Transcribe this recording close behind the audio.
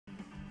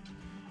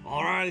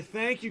Alright,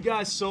 thank you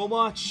guys so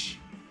much.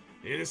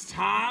 It is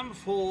time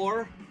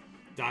for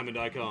Diamond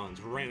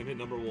Icons, random hit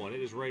number 1. It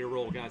is ready to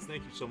roll, guys.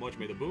 Thank you so much.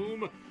 May the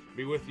boom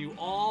be with you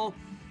all.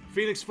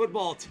 Phoenix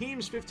football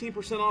teams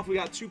 15% off. We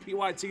got 2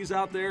 PYTs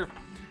out there.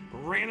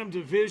 Random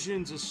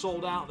divisions is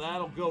sold out.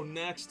 That'll go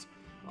next.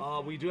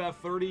 We do have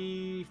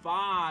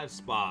 35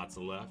 spots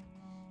left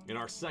in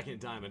our second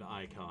Diamond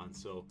Icon.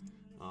 So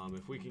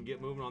if we can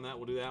get moving on that,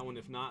 we'll do that one.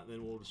 If not,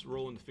 then we'll just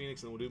roll into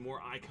Phoenix and we'll do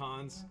more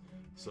icons.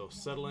 So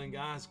settle in,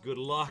 guys. Good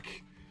luck.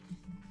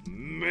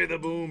 May the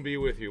boom be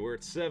with you. We're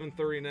at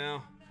 7:30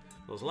 now.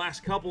 Those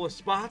last couple of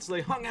spots, they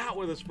hung out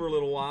with us for a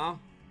little while.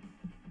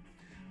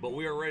 But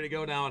we are ready to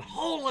go now. And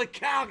holy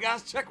cow,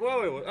 guys, check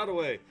out of the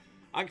way.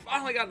 I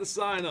finally got the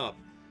sign up.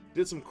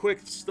 Did some quick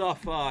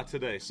stuff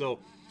today. So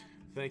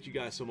thank you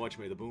guys so much.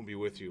 May the boom be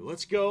with you.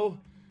 Let's go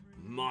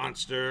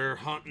monster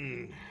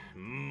hunting.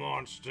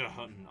 Monster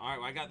hunting. All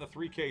right, I got the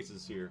 3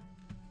 cases here.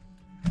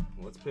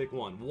 Let's pick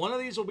one. One of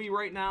these will be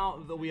right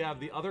now that we have.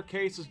 The other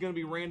case is going to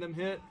be random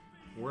hit.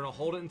 We're going to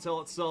hold it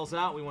until it sells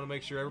out. We want to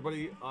make sure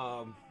everybody,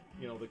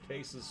 the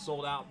case is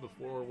sold out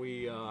before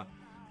we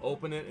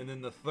open it. And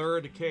then the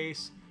third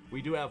case,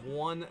 we do have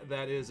one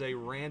that is a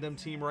random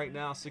team right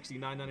now,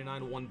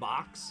 $69.99, 1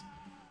 box.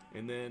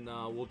 And then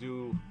we'll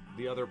do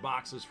the other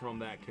boxes from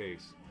that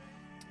case.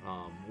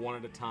 One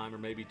at a time or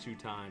maybe 2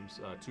 times,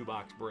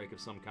 2-box break of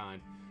some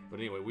kind. But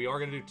anyway, we are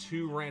going to do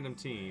 2 random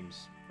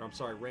teams, or I'm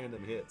sorry,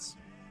 random hits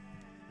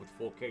with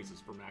full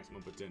cases for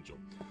maximum potential.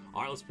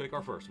 All right, let's pick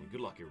our first one.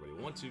 Good luck, everybody.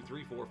 1, 2,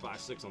 3, 4, 5,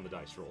 6 on the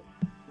dice roll.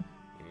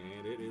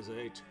 And it is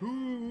a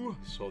 2,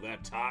 so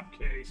that top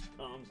case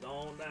comes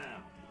on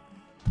down.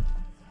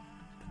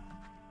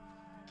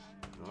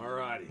 All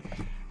righty,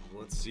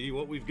 let's see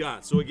what we've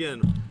got. So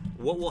again,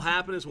 what will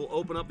happen is we'll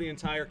open up the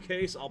entire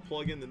case. I'll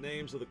plug in the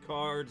names of the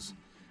cards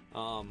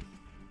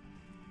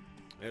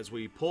as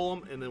we pull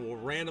them, and then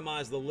we'll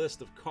randomize the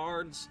list of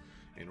cards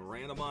and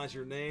randomize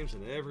your names,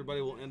 and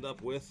everybody will end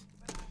up with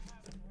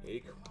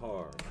a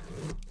card.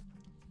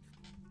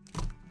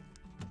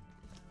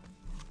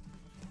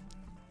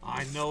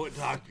 I know it,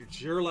 Dr.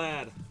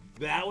 Cheerlad.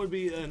 That would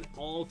be an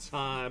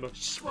all-time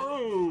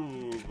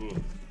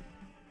smooth.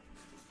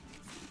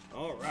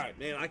 All right,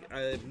 man, I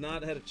have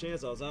not had a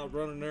chance. I was out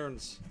running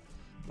errands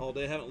all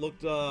day. I haven't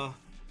looked at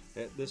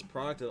this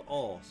product at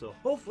all. So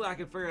hopefully I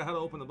can figure out how to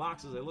open the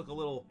boxes. They look a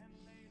little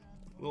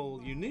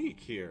unique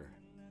here.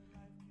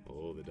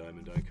 Oh, the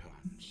Diamond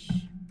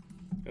Icons.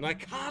 An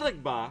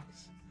iconic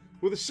box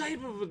with the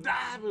shape of a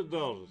diamond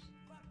on it.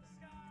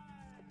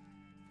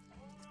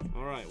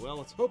 All right, well,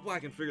 let's hope I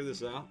can figure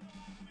this out.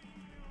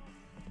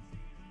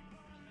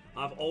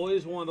 I've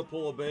always wanted to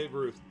pull a Babe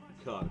Ruth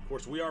cut. Of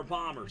course, we are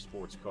Bomber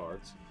sports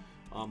cards.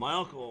 My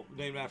uncle,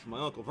 named after my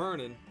Uncle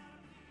Vernon,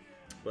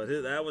 but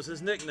that was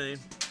his nickname.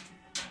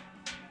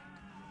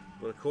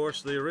 But of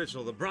course, the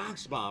original, the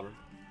Bronx Bomber,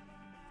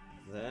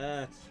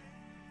 that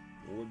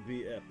would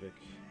be epic.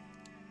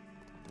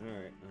 All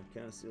right, I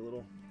kind of see a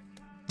little.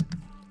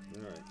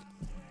 All right.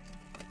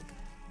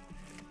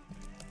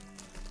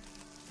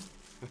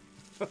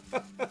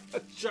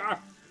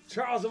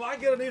 Charles, am I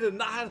gonna need a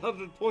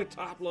 900-point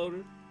top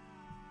loader?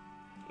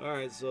 All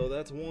right, so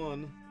that's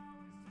one.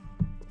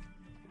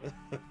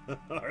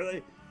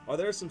 Are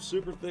there some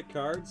super thick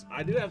cards?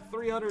 I do have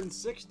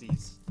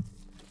 360s.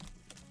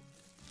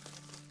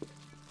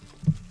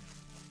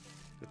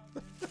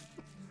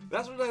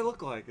 That's what they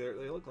look like.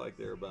 They look like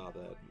they're about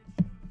that.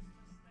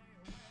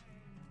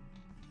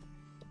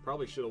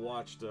 Probably should have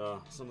watched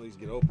some of these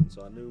get open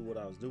so I knew what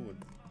I was doing.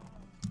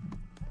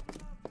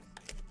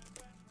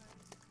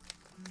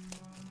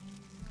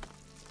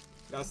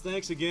 Guys,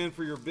 thanks again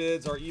for your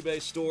bids. Our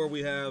eBay store,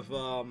 we have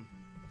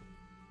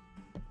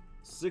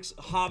 6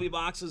 hobby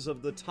boxes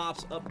of the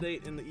Topps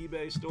update in the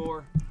eBay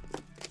store.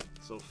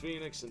 So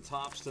Phoenix and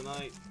Topps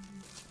tonight.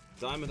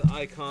 Diamond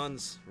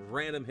Icons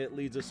random hit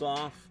leads us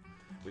off.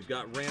 We've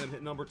got random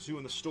hit number 2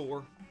 in the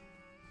store.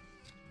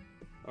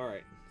 All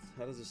right,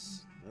 how does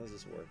this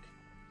work?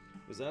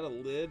 Was that a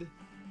lid?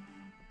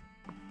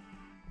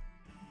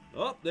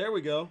 Oh, there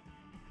we go.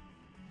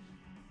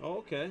 Oh,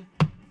 okay.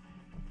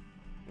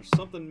 There's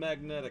something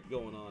magnetic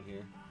going on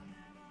here.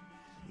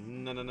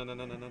 No.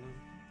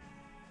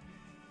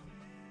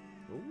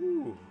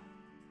 Ooh.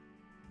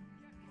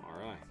 All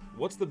right.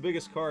 What's the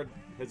biggest card?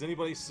 Has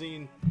anybody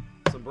seen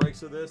some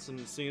breaks of this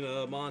and seen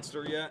a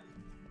monster yet?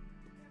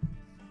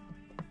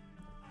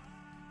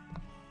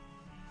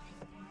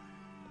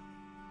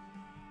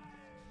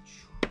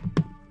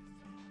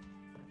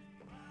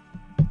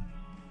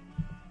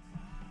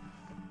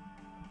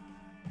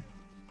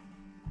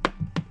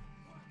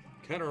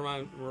 Kind of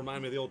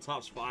remind me of the old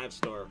Topps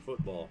 5-star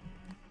football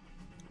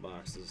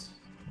boxes.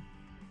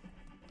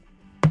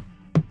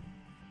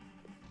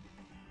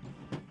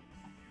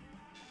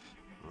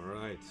 All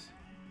right,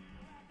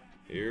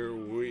 here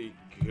we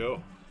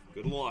go.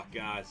 Good luck,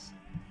 guys.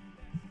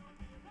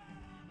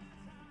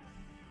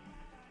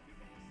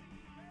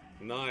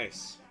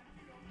 Nice.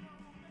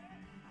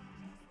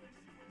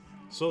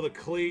 So the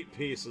cleat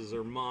pieces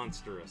are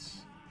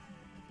monstrous.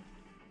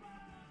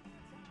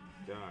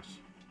 Gosh.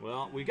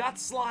 Well, we got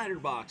slider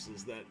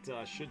boxes that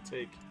should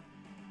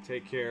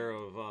take care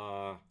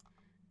of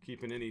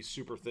keeping any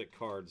super thick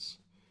cards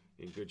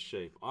in good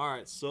shape. All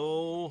right,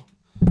 so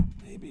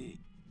maybe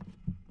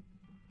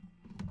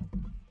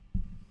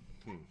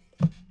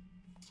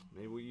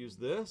we use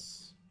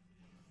this.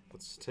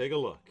 Let's take a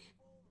look.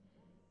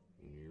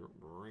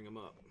 Bring them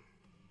up.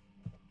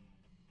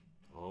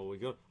 Oh,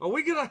 are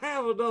we gonna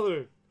have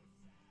another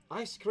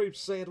ice cream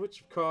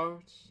sandwich of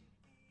cards?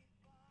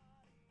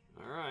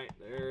 All right,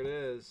 there it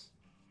is.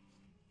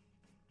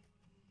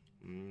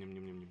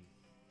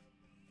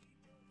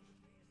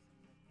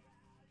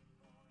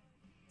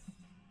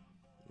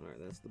 All right,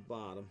 that's the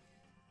bottom.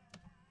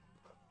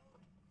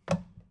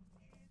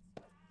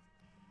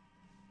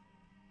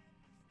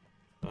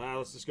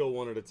 Let's just go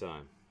one at a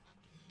time.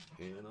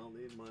 And I'll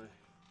need my...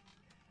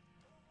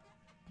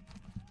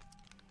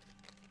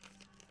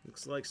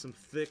 Looks like some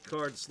thick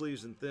card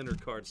sleeves and thinner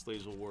card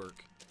sleeves will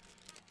work.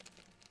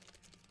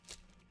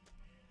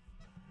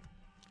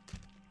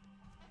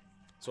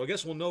 So I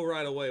guess we'll know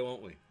right away,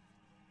 won't we?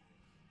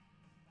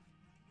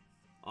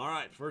 All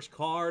right, first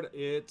card,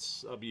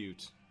 it's a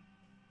beaut.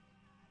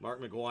 Mark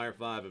McGwire,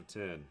 5 of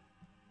 10.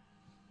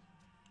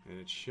 And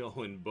it's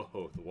showing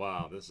both.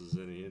 Wow, this is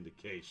any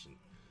indication.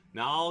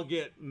 Now, I'll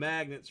get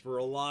magnets for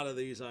a lot of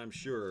these, I'm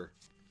sure.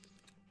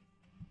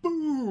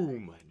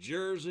 Boom!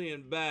 Jersey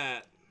and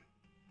bat.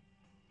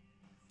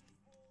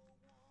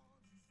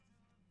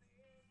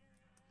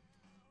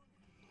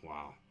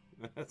 Wow,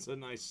 that's a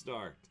nice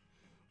start.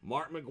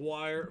 Mark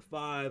McGwire,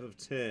 5 of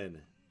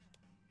 10.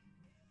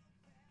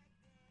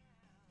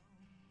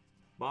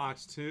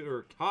 Box 2,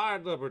 or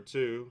card number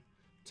 2,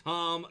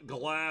 Tom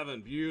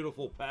Glavine.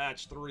 Beautiful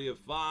patch, 3 of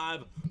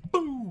 5.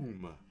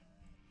 Boom!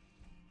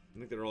 I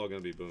think they're all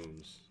going to be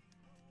booms.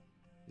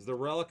 Is the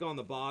relic on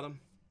the bottom?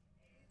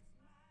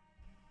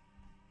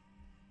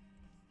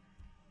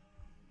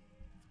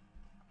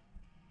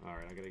 All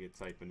right, I got to get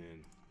typing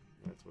in.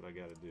 That's what I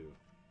got to do.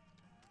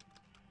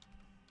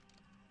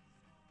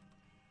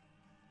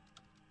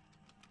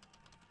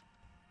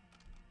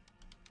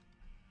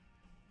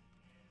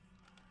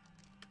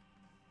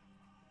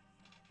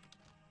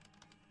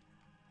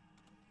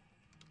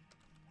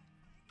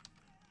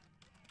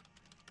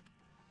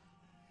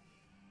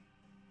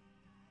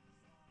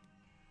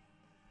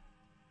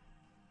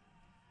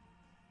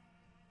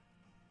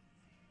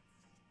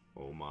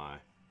 Oh my.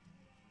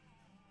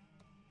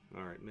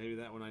 All right, maybe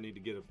that one I need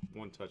to get a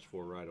one touch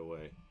for right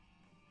away.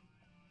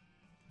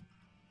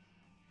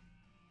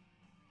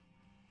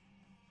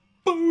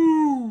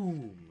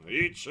 Boom!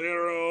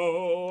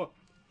 Ichiro!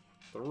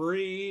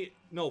 5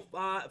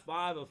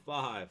 of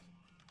 5.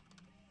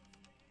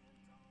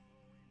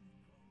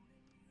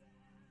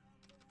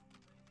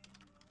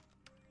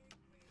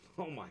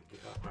 Oh my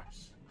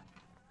gosh.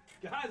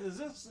 Guys, is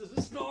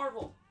this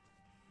normal?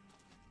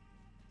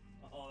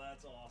 Oh,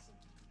 that's awesome.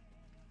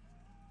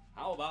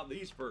 How about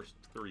these first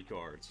 3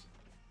 cards?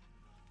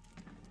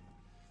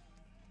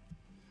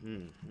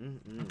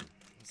 Let's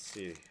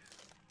see.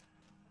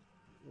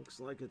 Looks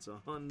like it's a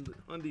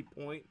Hundy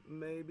Point,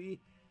 maybe.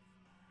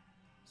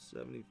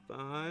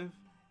 75.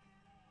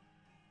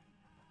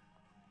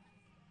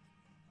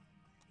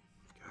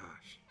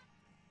 Gosh.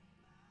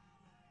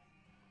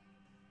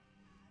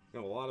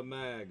 Got a lot of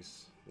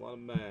mags. A lot of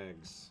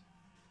mags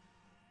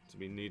to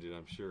be needed,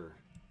 I'm sure.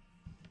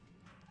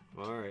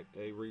 All right,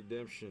 a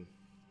redemption.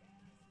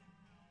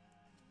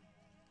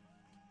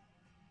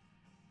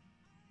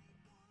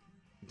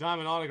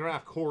 Diamond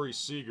autograph, Corey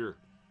Seager.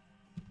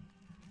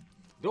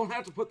 Don't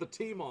have to put the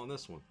team on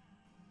this one.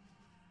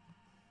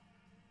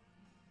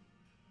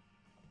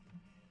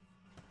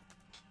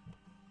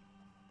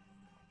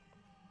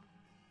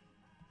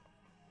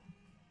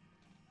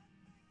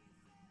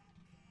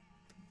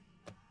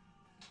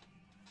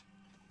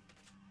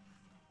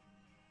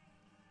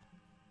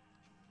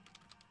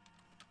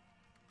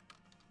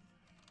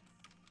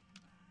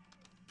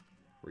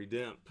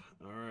 Redemp.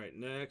 All right,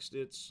 next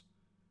it's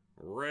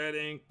Red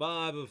Ink,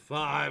 5 of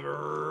 5,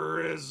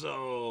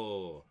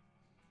 Rizzo.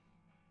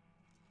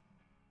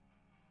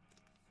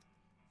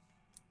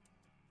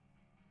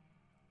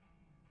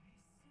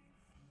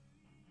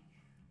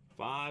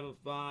 Five of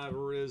 5,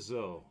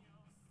 Rizzo.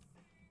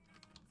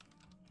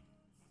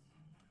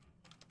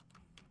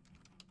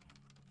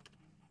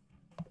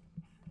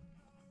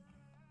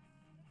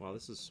 Wow,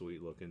 this is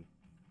sweet looking.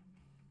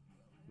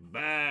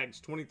 Bags,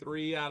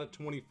 23 out of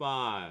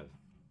 25.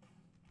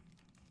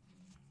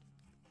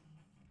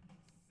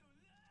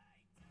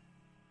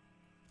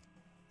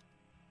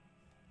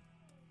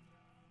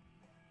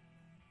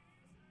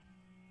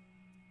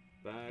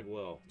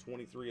 Bagwell,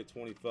 23 of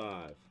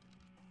 25.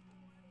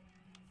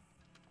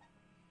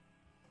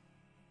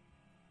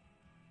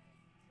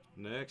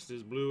 Next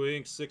is Blue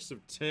Ink, 6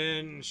 of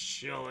 10,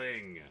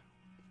 Schilling.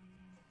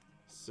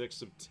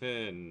 6 of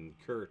 10,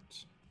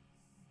 Kurt.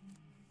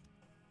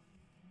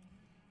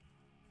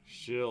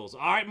 Shills. All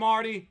right,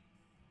 Marty.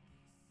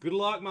 Good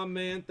luck, my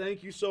man.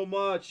 Thank you so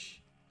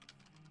much.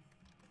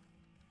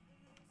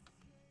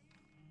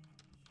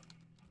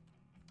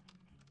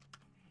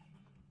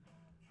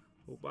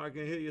 Hope I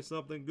can hit you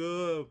something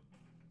good.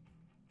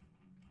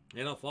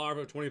 And a 5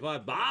 of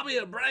 25. Bobby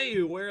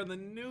Abreu wearing the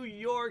New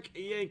York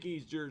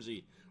Yankees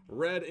jersey.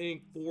 Red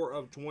ink, 4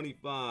 of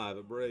 25.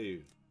 Abreu.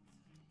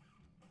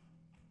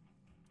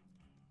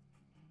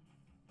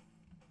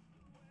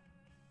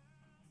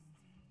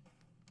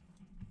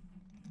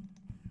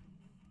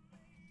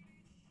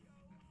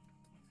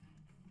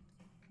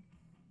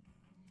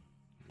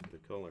 The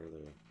color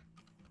there.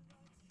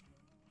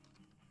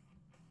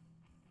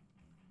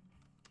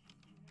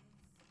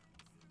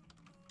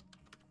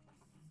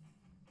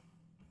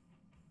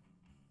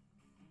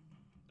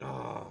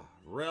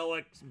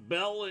 Relics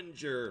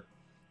Bellinger.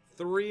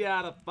 3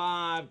 out of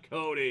 5,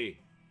 Cody.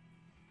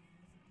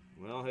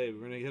 Well, hey, we're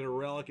going to get a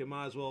relic. It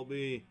might as well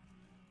be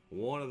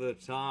one of the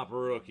top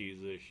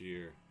rookies this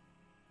year.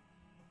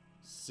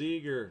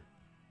 Seager.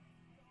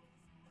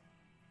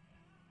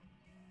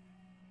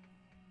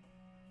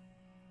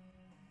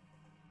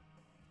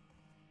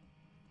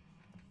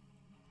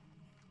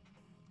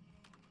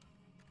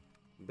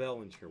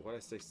 Bellinger. Why did I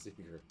say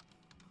Seager?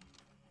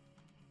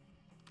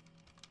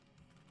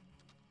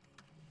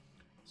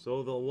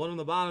 So the one on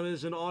the bottom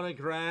is an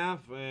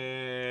autograph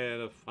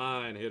and a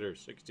fine hitter.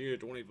 16 of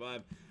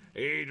 25.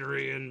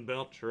 Adrian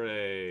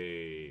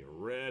Beltre.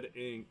 Red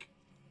ink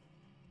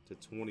to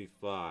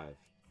 25.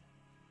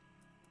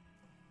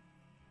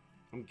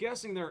 I'm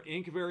guessing they're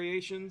ink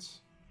variations.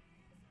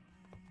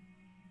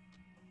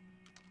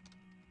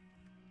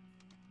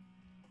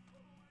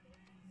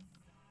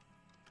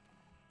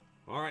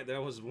 All right,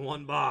 that was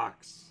one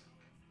box.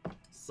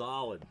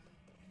 Solid.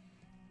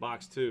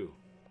 Box 2.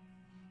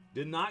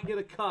 Did not get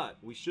a cut.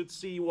 We should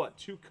see, what,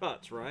 2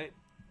 cuts, right?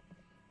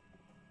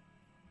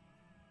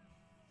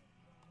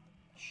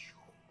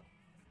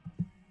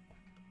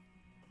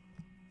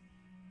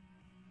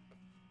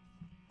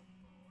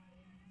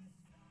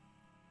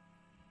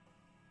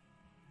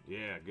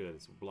 Yeah, good.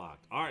 It's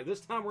blocked. All right,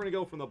 this time we're going to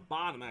go from the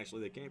bottom,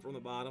 actually. They came from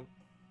the bottom.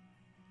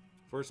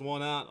 First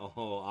one out.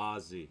 Oh,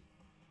 Ozzy.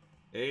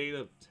 8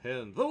 of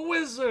 10. The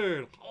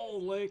Wizard!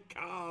 Holy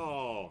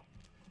cow!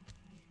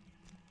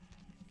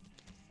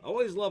 I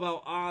always love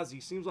how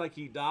Ozzy seems like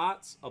he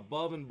dots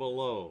above and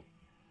below.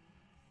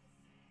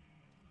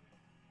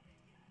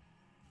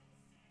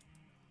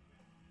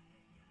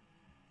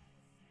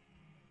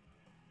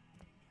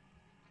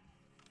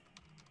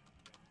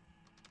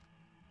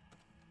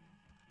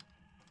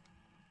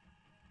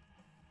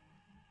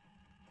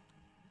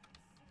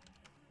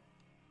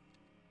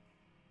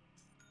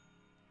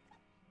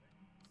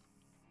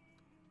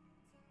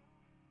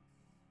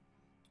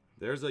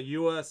 There's a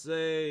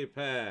USA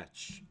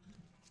patch.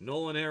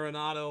 Nolan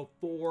Arenado,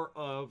 4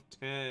 of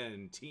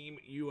 10. Team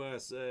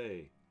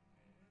USA.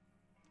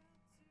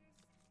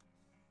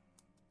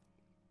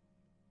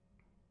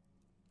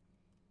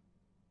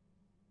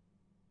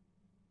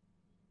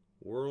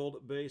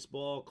 World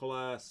Baseball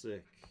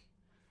Classic.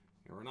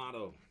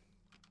 Arenado.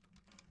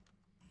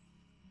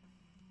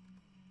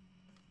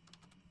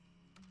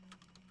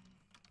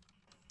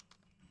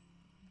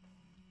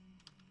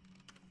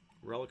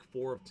 Relic,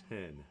 4 of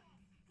 10.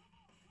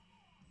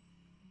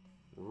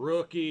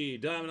 Rookie,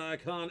 Diamond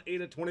Icon,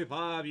 8 of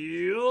 25.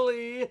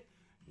 Yuli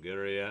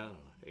Gurriel,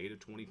 8 of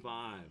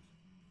 25.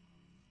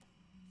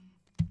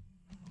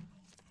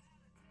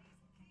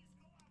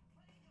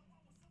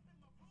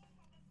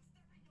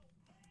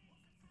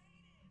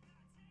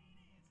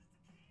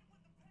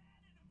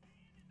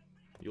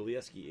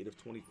 Yulieski, 8 of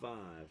 25.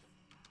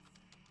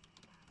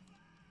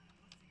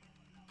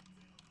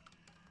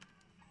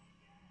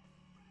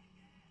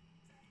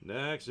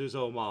 Next is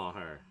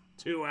Omar,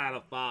 2 out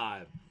of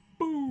 5.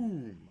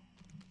 Boom!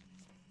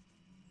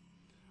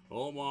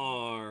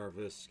 Omar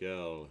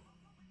Vizquel.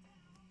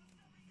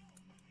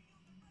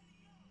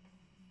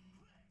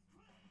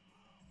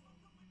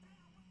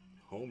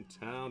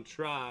 Hometown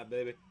Tribe,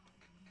 baby.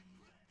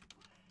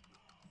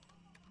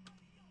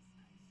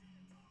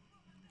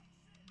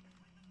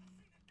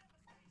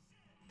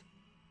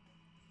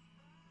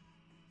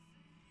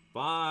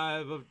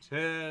 Five of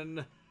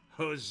 10,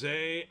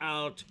 Jose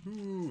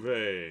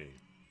Altuve.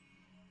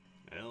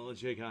 El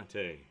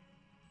Gigante.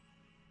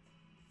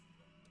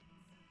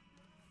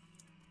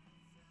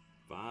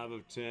 5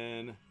 of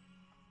 10,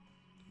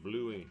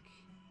 blue ink.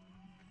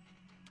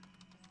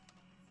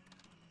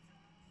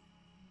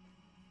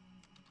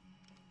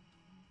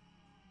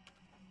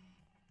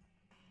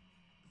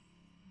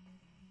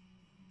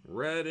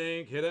 Red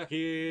ink,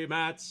 Hideki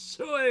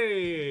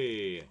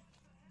Matsui.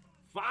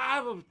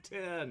 5 of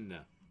 10.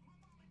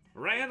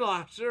 Randall,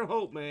 I sure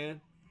hope, man.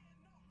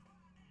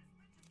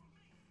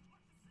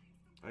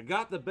 I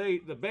got the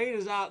bait. The bait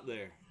is out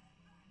there.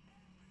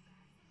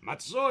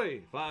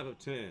 Matsui, 5 of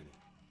 10.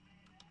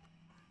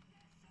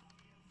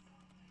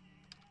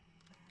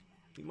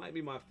 He might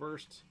be my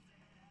first.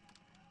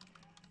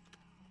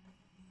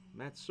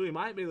 Matsui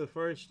might be the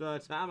first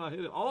time I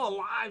hit it. Oh, a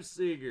live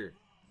Seager.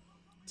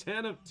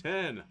 10 of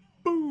 10.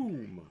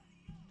 Boom.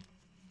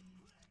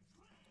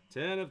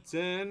 10 of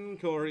 10,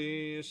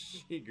 Corey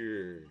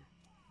Seager.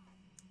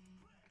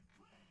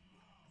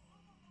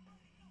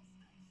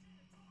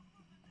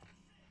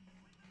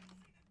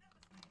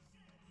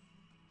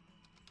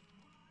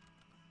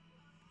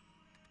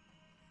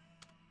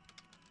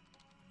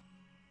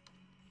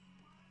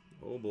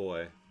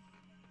 boy.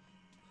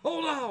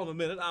 Hold on a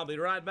minute. I'll be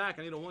right back.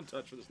 I need a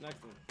one-touch for this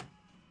next one.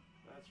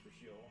 That's for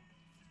sure.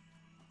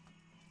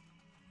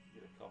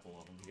 Get a couple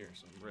of them here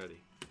so I'm ready.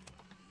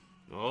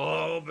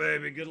 Oh,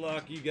 baby. Good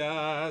luck, you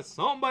guys.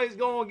 Somebody's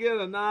going to get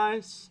a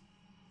nice,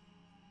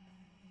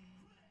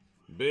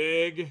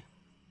 big...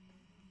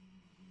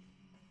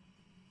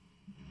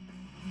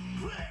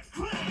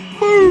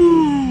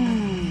 boom!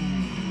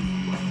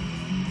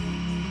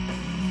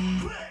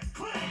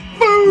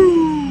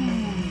 Boom!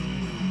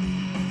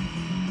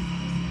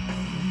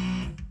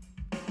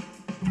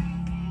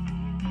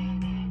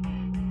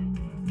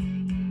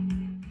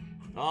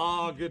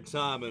 Oh, good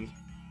timing.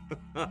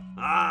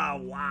 Ah,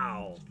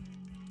 wow.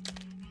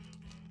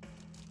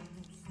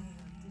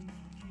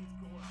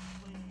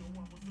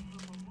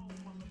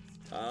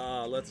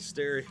 Ah, let the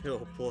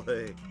stereo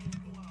play.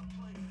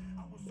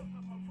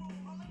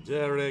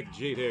 Derek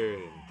Jeter.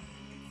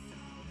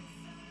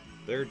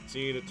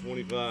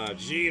 13/25.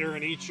 Jeter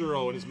and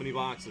Ichiro in his mini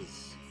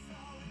boxes.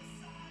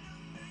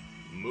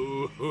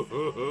 Move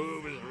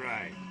is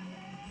right.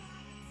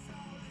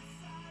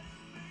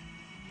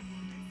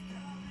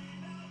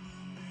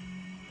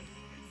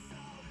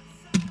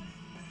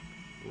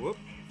 Whoop.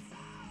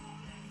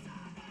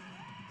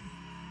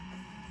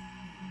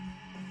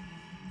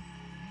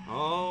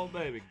 Oh,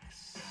 baby.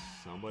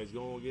 Somebody's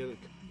going to get it.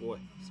 Boy,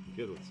 some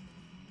good ones.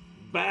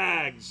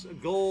 Bags,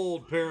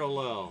 gold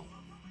parallel.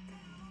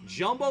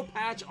 Jumbo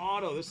patch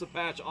auto. This is a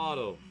patch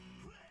auto.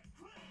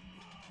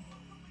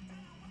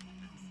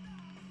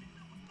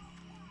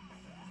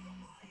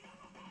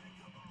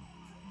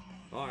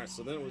 All right,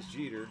 so then it was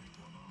Jeter.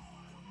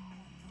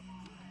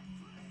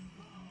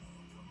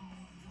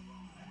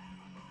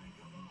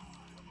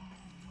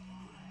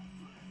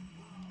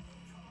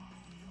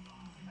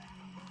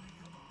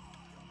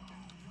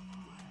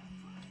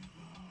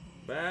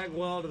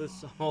 Bagwell to the...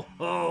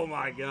 Oh,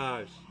 my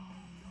gosh.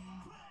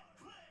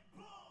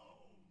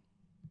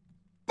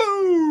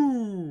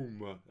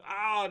 Boom!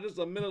 Ah, just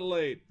a minute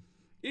late.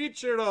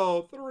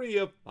 Ichiro, 3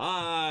 of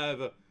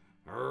 5.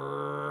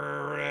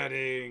 Red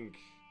ink.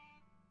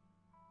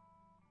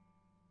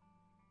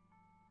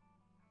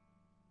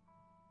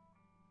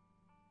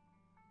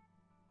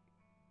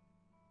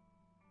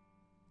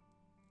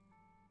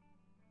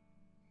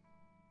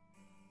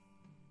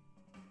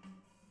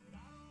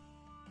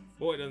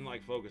 Boy, it doesn't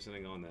like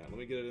focusing on that. Let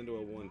me get it into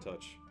a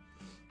one-touch.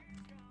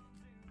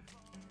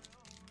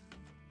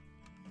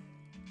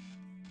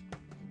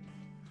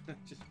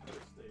 Just better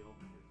stay over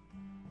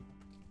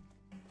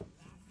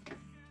here.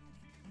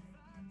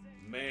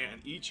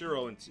 Man,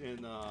 Ichiro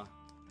in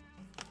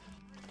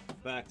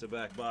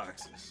back-to-back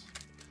boxes.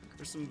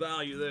 There's some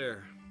value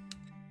there.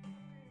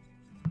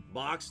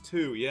 Box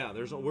 2, yeah.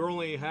 We're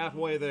only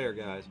halfway there,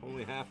 guys.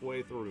 Only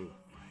halfway through.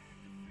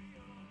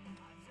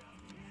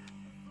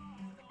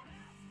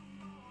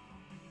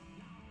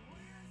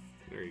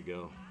 There you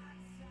go.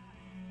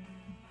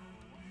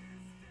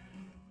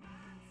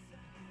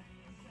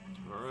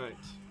 All right.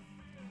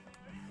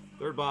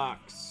 Third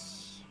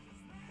box.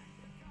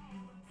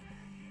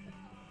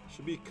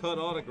 Should be cut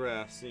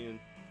autograph soon.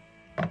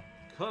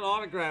 Cut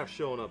autograph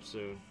showing up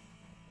soon.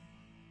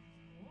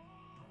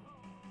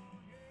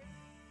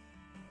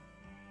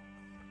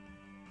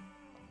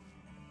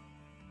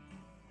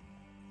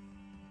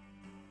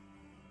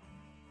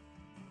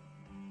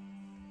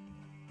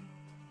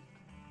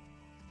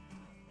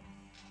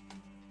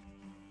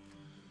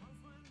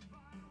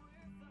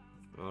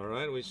 All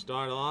right, we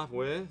start off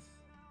with,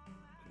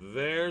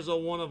 there's a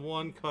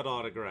 1/1 cut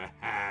autograph.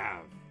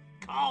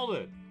 Called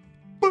it.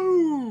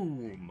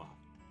 Boom!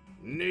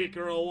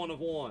 Niekro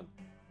 1/1.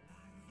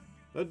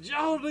 A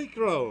Joe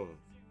Niekro.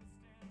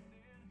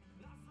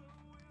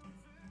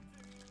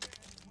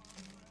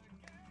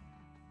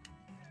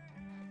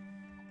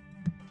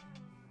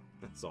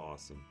 That's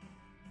awesome.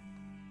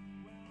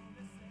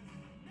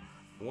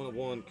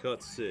 1/1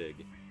 cut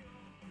Sig.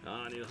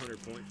 I need a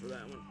 100 point for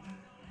that one.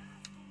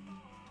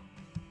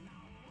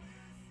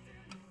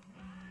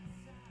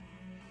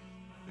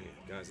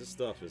 Guys, this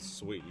stuff is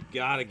sweet. You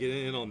gotta get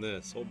in on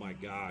this. Oh my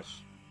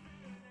gosh.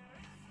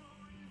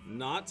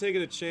 Not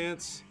taking a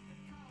chance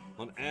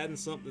on adding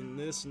something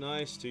this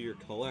nice to your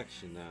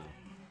collection now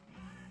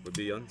would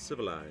be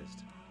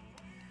uncivilized.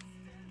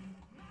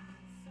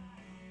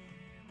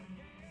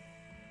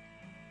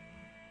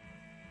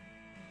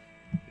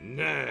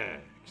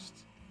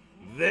 Next,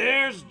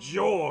 there's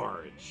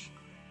George.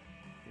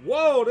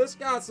 Whoa, this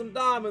got some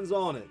diamonds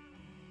on it.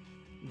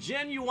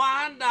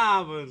 Genuine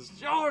diamonds.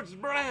 George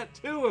Brett,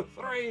 2 of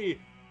 3.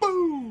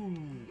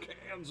 Boom!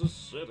 Kansas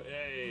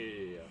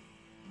City.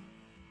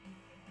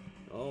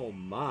 Oh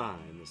my,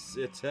 the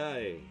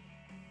city.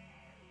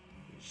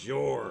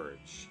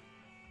 George.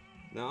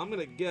 Now I'm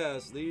gonna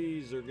guess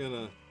these are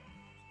gonna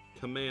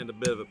command a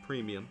bit of a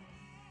premium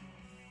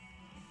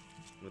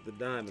with the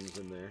diamonds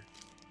in there.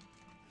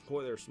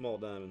 Boy, they're small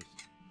diamonds.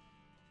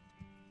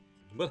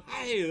 But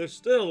hey, they're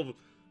still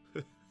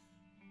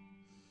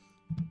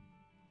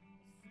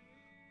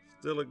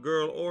a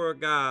girl or a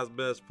guy's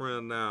best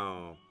friend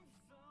now.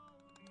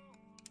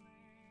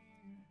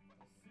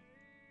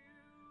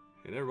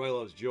 And everybody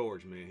loves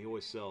George, man. He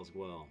always sells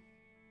well.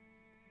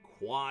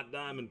 Quad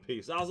diamond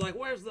piece. I was like,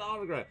 where's the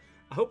autograph?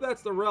 I hope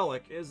that's the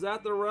relic. Is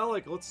that the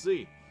relic? Let's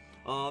see.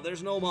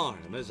 There's no more.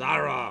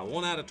 Mizara,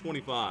 1 out of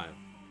 25.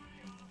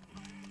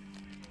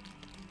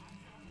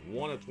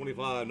 1 out of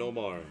 25, no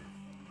more.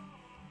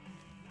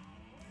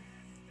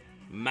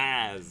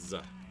 Maz.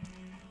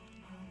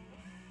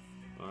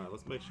 Alright,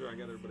 let's make sure I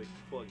got everybody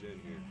plugged in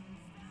here.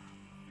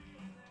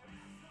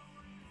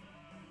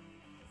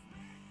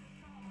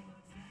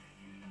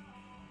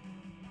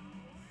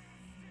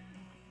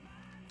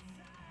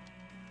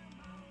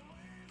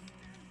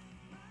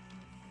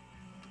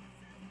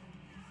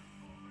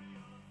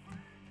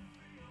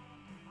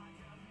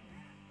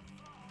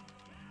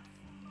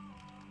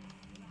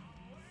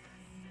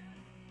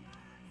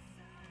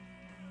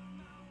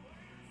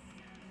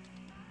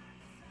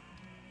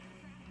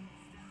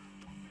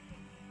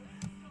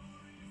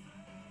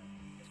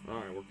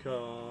 Alright, we're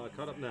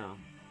caught up now.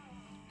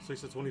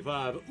 6 of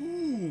 25.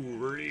 Ooh,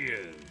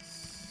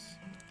 Rios.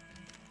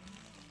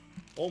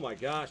 Oh my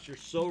gosh, you're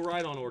so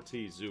right on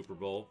Ortiz, Super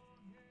Bowl.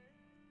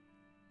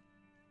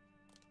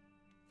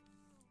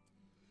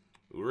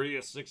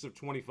 Urias, 6 of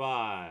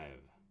 25.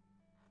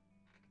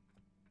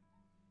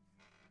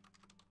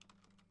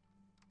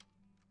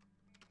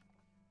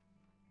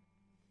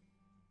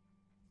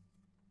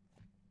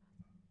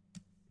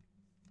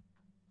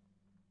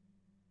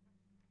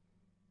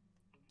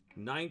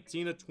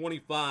 $19 of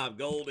 25,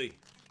 Goldie.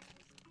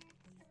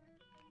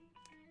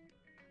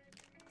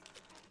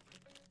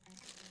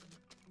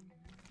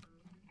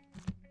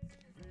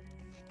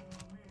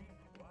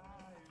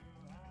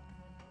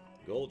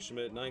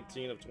 Goldschmidt,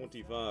 19 of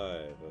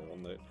 25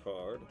 on that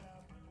card.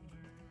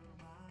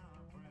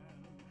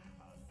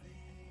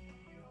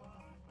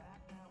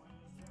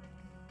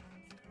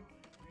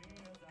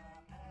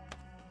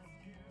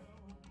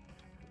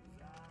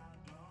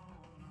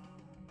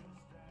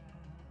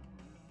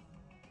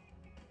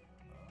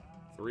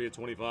 Three of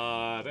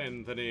 25,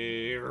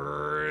 Anthony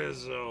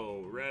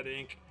Rizzo, red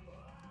ink,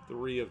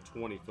 3 of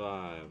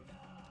 25.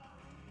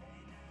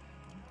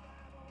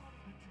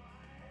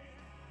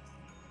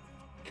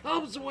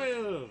 Cubs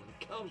win!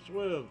 Cubs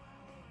win!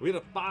 We had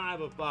a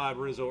 5 of 5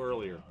 Rizzo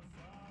earlier.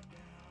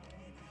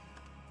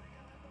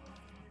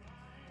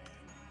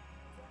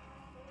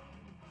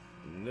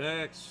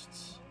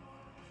 Next,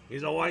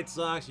 he's a White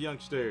Sox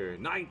youngster,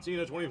 19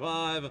 of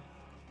 25,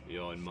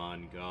 Yoan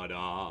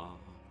Moncada.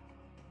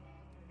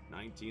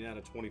 19 out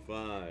of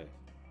 25.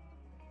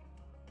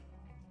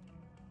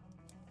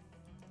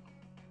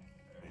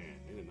 Man,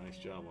 did a nice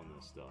job on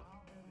this stuff.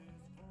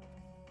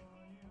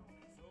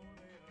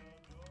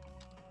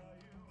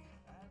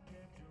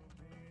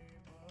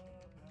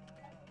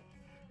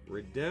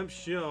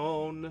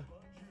 Redemption.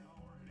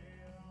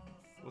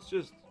 Let's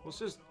just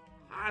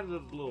hide it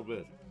a little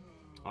bit.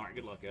 All right,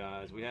 good luck,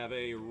 guys. We have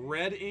a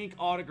red ink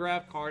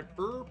autograph card,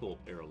 purple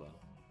parallel.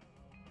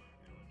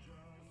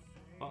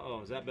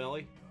 Uh-oh, is that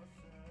Belly?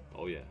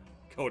 Oh, yeah.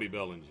 Cody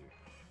Bellinger.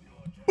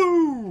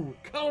 Boo!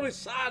 Cody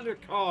signed their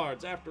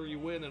cards after you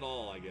win it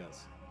all, I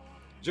guess.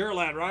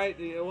 Gerlach, right?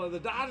 Well, the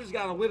Dodgers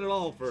got to win it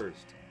all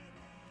first.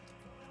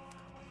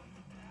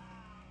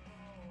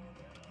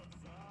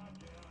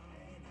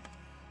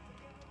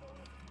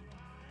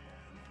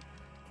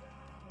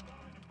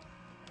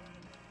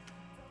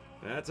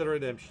 That's a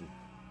redemption.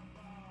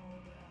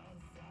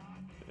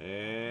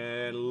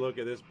 And look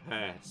at this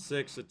patch.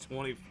 6 of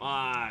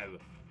 25.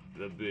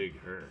 The Big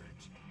Hurt.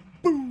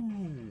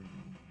 Boom!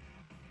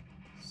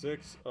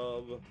 6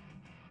 of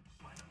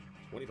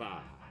 25.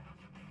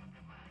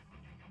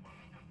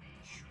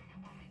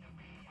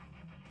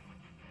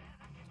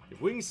 If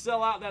we can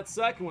sell out that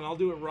second one, I'll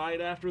do it right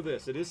after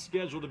this. It is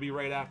scheduled to be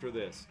right after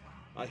this.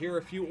 Here are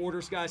a few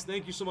orders, guys.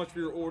 Thank you so much for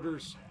your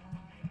orders.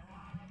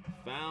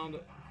 Found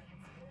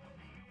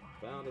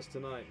us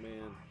tonight,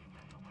 man.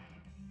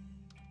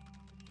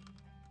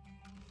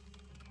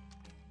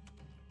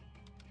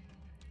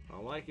 I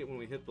like it when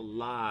we hit the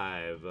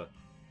live.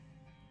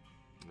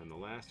 And the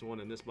last one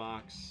in this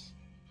box,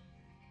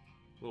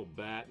 little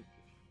bat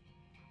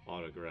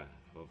autograph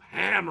of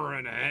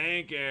Hammering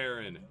Hank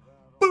Aaron.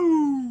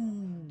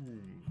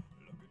 Boom!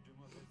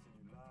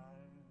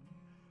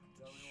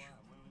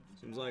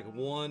 Seems like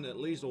at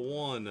least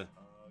one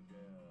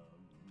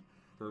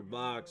per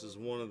box is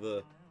one of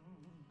the.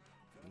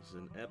 This is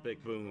an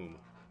epic boom.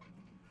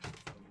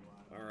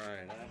 All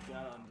right, I've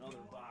got another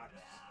box.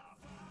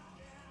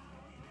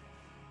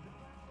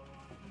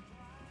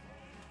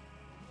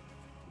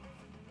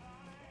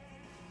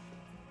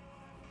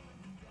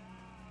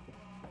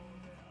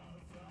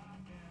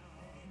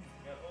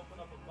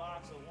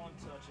 Box of one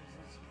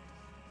touches.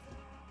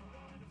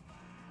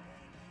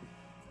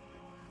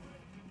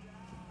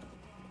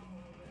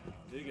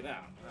 Dig it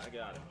out. I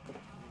got it.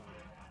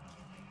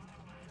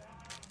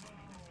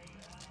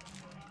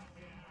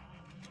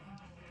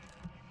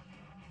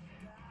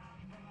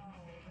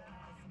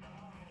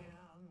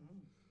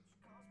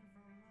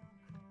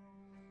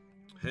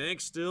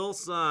 Hank still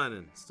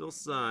signing.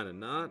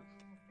 Not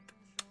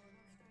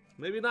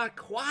Maybe not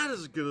quite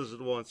as good as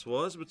it once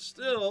was, but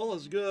still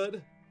as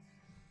good.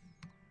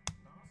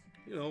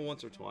 You know,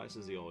 once or twice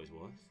as he always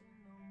was.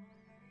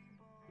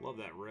 Love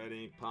that red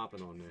ink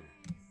popping on there.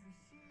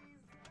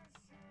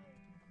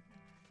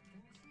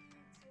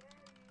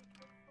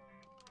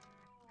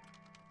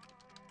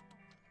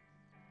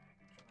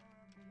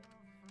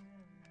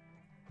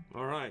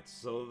 All right,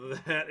 so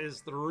that is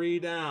 3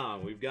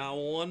 down. We've got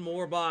one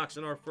more box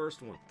in our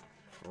first one.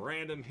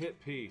 Random hit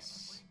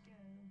piece.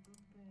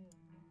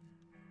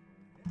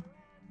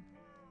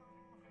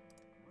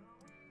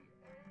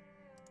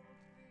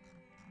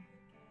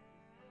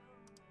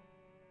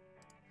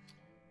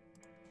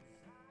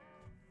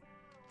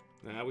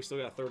 Nah, we still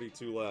got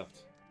 32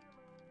 left.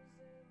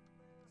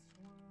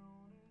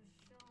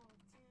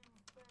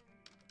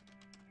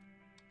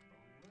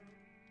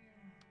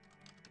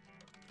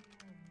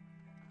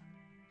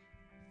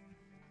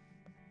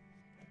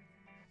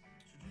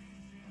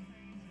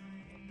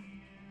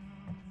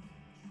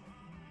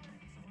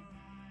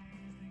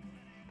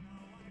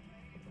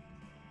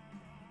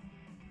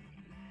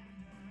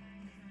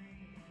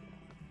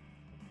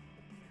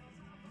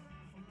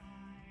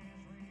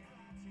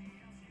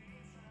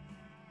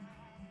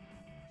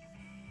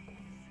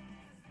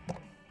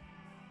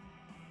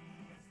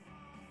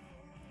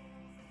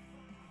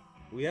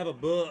 We have a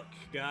book,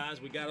 guys.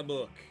 We got a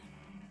book.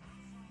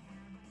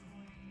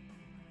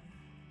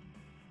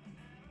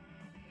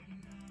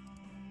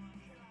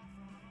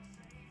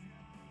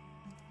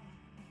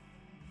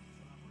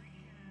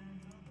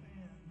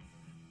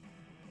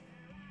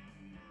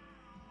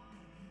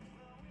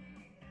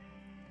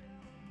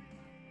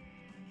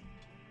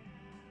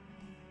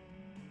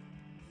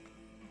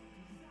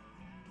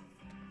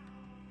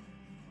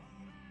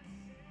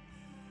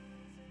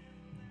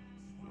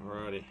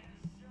 Alrighty.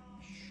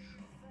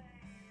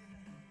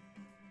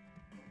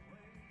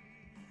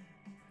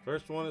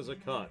 First one is a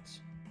cut.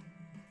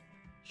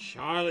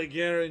 Charlie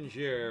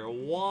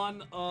Gehringer,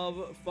 1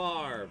 of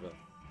 5.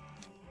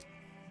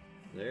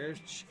 There's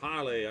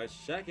Charlie, a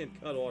second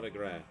cut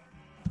autograph.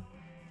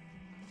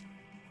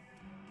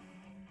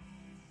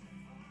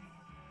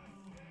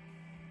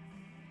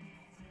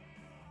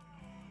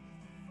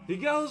 He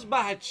goes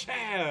by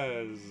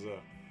Chaz.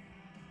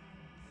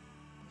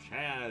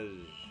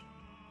 Chaz.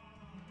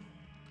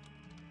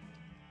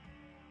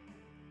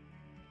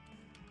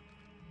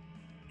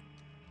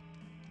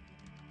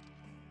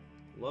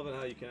 Love it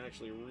how you can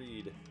actually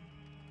read.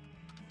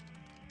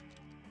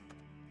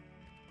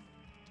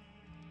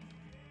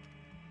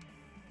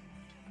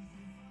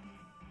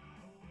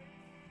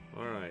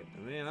 All right,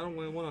 man. I don't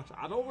really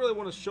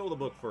want to show the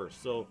book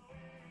first. So,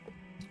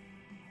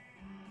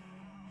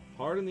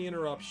 pardon the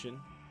interruption.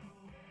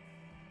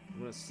 I'm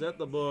gonna set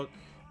the book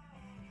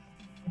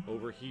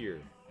over here.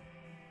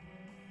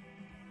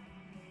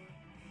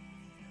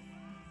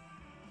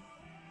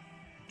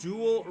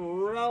 Dual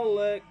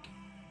relic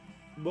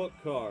book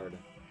card.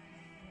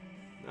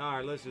 All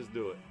right, let's just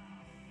do it.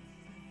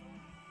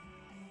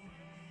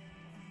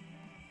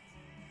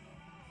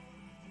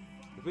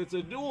 If it's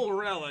a dual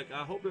relic,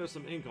 I hope there's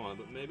some ink on it,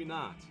 but maybe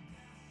not.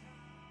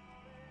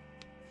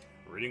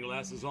 Reading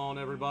glasses on,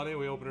 everybody.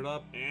 We open it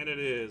up, and it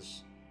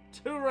is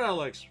 2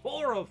 relics,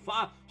 4 of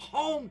 5.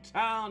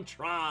 Hometown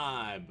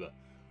Tribe,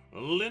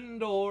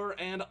 Lindor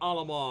and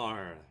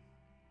Alomar.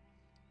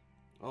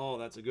 Oh,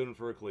 that's a good one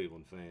for a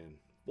Cleveland fan.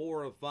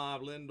 4 of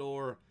 5,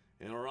 Lindor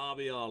and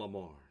Robbie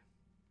Alomar.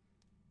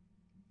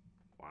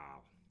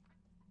 Wow.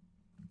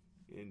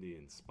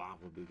 Indian spot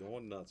would be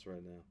going nuts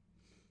right now.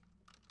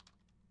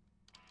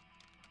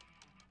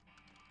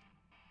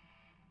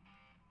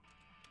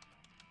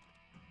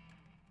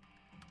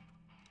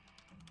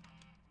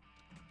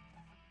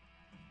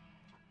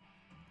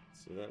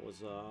 So that was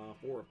 4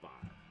 or 5.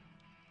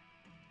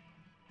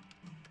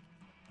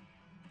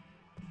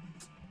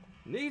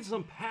 Need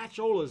some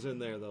Patcholas in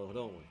there, though,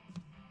 don't we?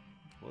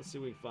 Let's see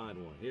if we can find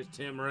one. Here's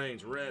Tim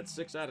Raines, red,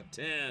 6 out of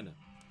 10.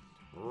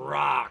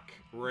 Rock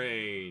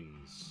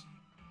Raines.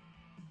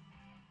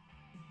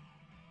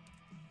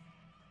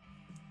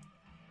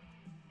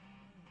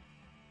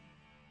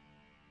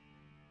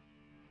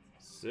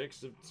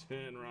 Six of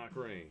 10 Rock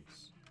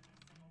Raines.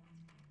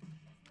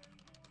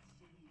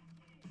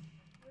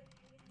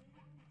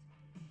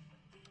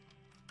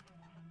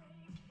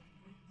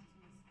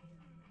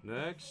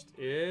 Next,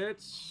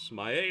 it's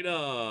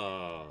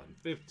Maeda,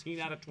 15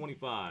 out of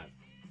 25.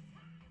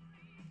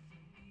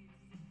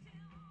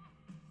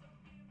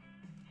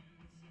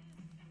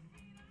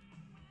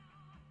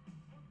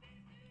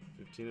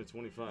 15 of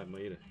 25,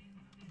 Maeda.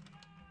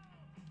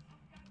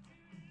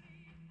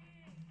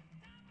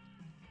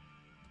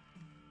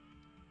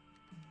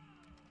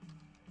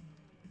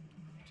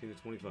 To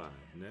 25.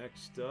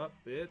 Next up,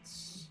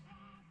 it's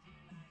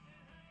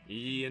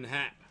Ian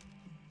Happ.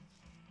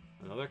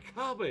 Another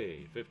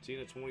Cubby. 15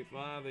 of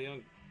 25, the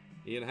young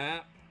Ian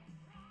Happ.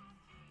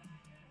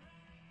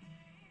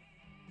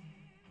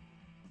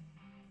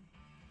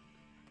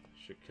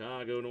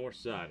 Chicago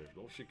Northsiders.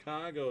 Both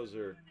Chicagos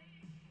are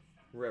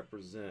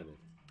represented.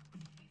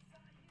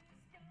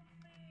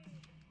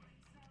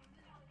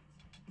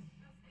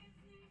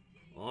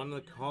 On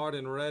the card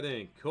in red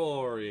ink,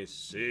 Corey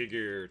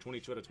Seager,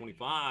 22 out of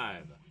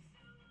 25.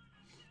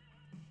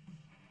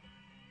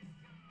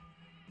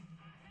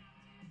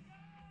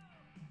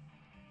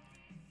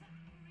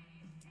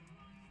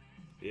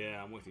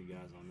 Yeah, I'm with you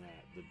guys on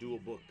that. The dual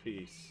book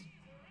piece.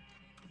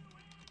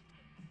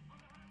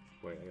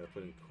 Wait, I gotta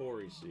put in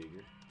Corey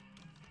Seager.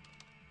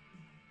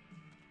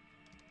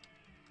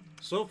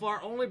 So far,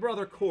 only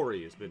brother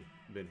Corey has been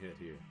hit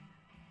here.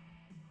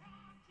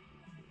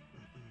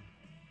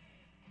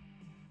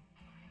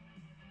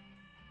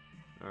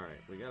 All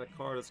right, we got a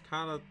card that's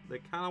they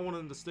kind of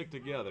wanted to stick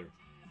together.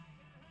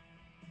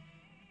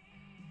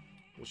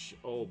 Well,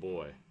 oh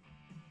boy,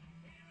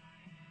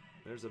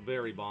 there's a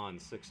Barry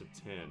Bonds 6 of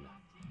 10.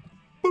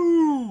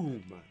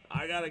 Boom!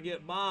 I gotta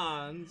get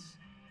Bonds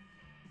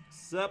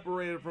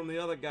separated from the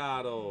other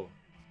guy though.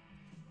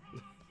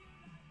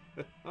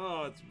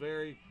 Oh, it's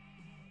very,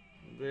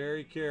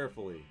 very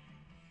carefully.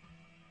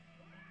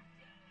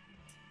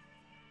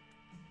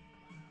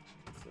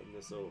 Send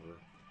this over.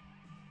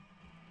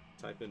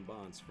 Type in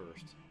Bonds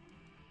first.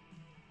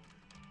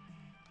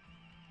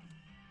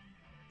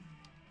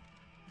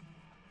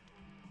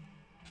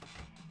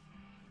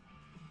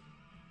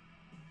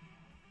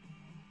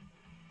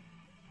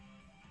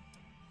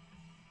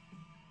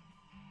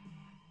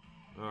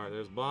 All right,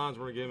 there's Bonds.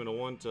 We're gonna give him a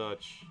one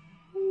touch.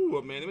 Ooh,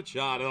 a Manny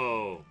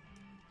Machado.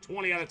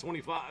 20 out of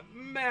 25.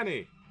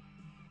 Manny.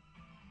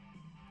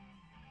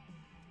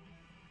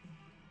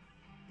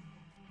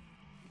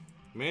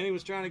 Manny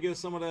was trying to get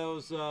some of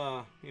those,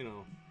 you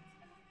know.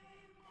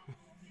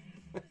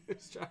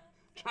 He's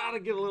trying to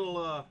get a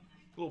little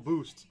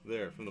boost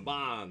there from the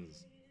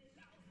Bonds.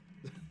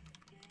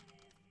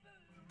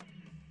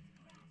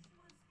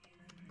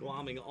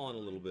 Glomming on a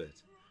little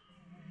bit.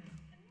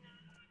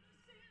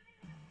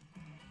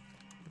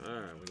 All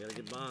right, we gotta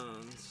get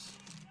Bonds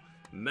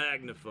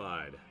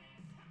magnified.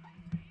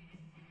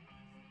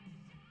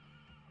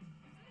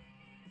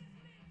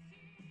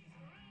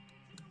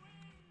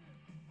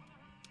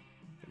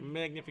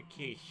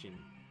 Magnification.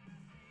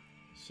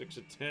 6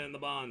 of 10, the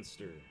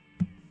Bonster.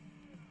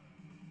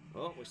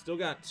 Oh, we still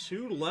got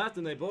 2 left,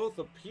 and they both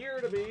appear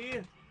to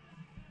be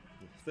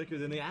thicker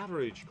than the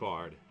average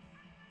card.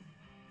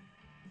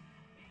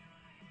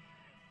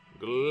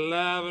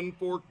 Glavine,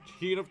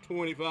 14 of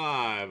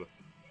 25.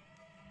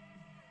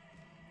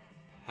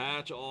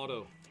 Patch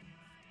Auto.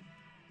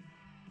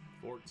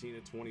 14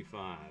 of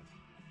 25.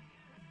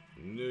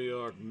 New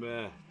York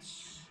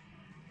Mets.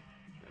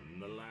 And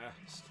the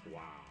last,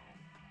 wow.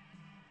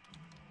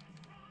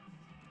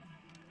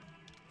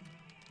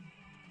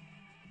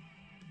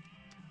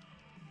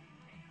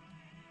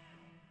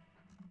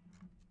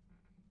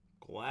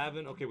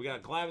 Glavine, okay, we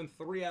got Glavine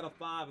 3 out of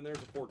 5, and there's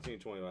a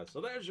 14-25. So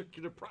there's your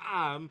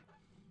prime.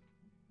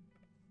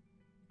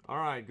 All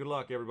right, good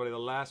luck, everybody. The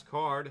last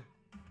card,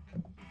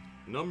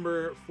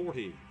 number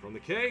 40 from the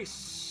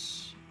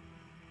case.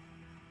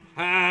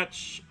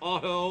 Patch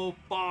Auto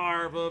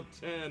 5 of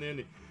 10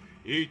 in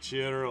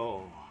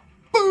Ichiro.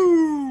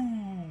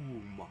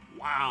 Boom!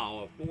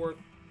 Wow,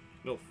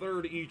 a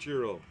third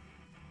Ichiro.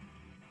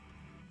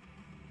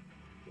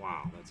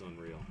 Wow, that's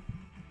unreal.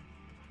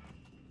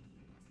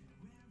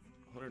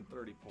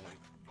 130 point.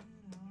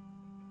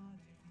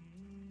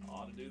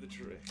 Ought to do the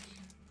trick.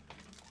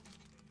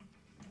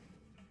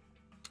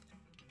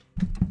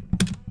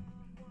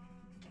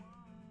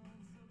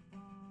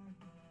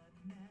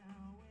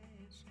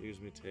 Excuse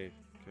me, tape.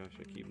 Gosh,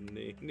 I keep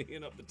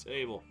kneeing up the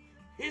table.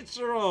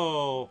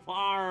 Ichiro,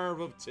 5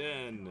 of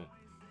 10.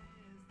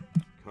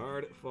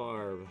 Card at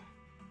 5.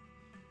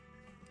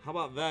 How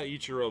about that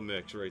Ichiro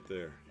mix right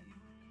there?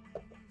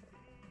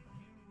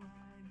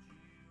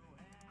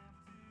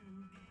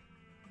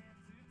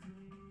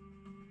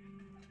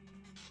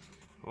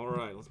 All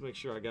right, let's make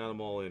sure I got them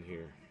all in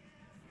here.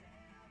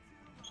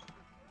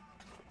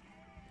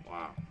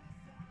 Wow.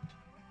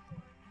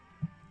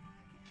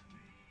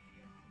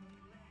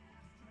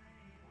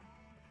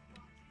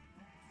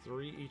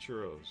 Three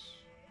Ichiros.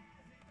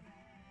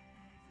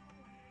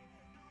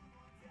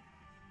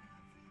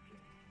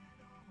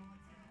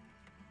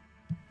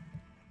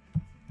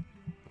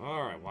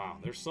 All right, wow.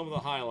 There's some of the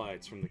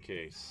highlights from the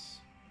case.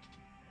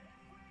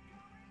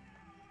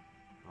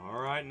 All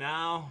right,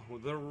 now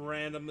with the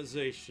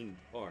randomization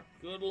part.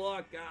 Good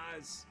luck,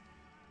 guys.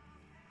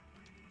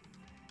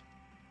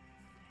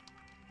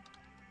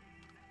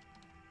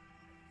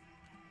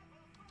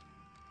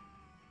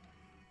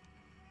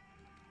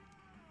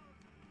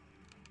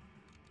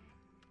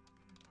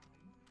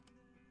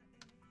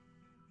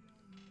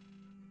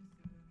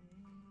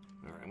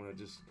 All right, I'm going to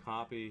just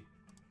copy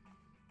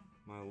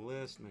my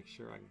list, make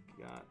sure I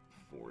got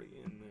 40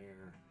 in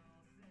there.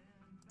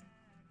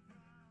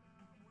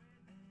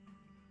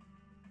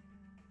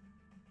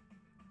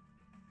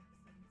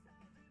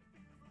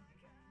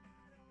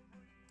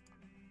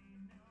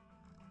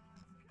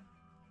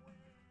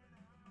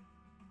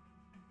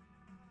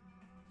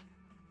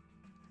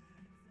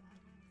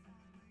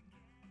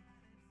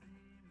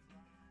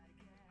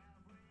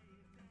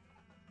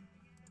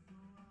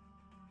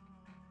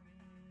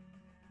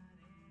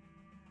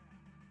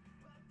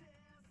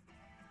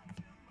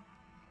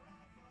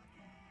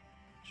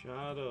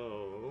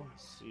 Machado,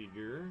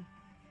 Seager,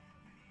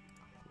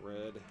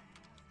 red,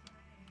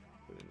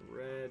 put in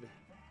red,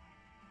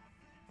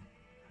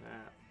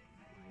 Hap,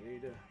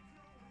 Maeda,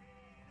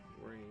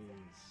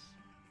 Reigns,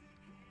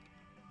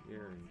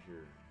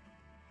 Gehringer,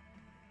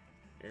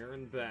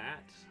 Aaron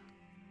Bat,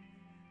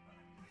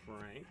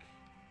 Frank,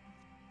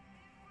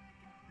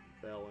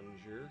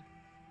 Bellinger,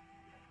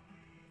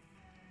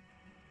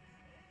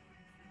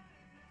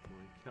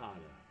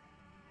 Moncada,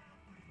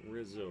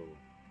 Rizzo,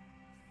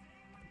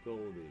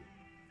 Goldie,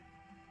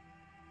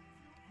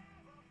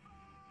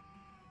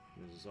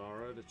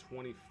 Mazzara to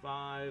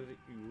 25,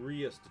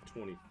 Urias to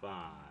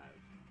 25.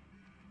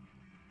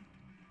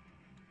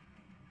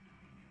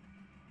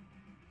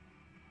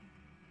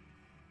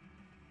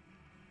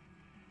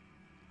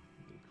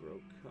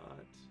 Negro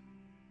cut.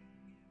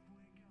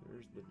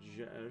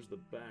 There's the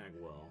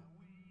Bagwell.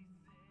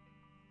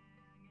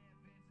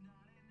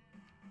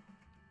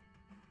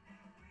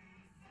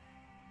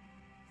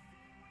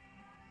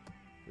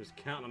 Just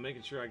counting, I'm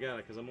making sure I got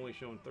it because I'm only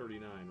showing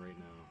 39 right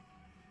now.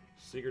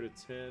 Seager to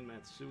 10,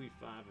 Matsui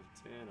 5 of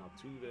 10,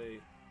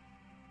 Altuve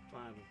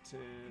 5 of 10.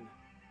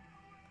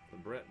 The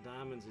Brett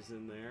Diamonds is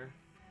in there.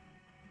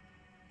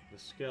 The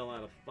Scale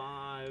out of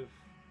 5.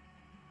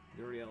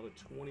 Gurriel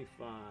to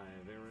 25.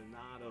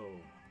 Arenado.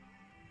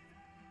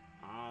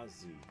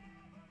 Ozzy.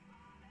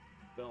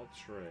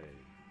 Beltre.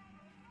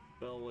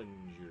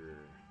 Bellinger.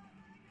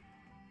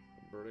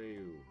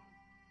 Abreu.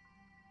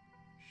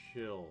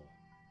 Schill.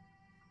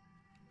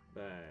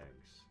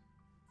 Bags.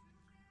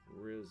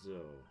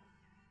 Rizzo.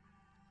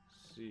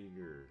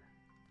 Seager.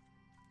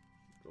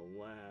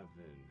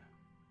 Glavin.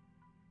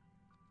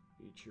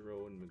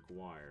 Ichiro and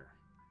McGuire.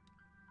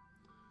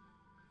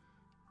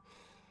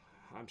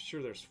 I'm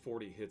sure there's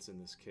 40 hits in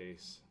this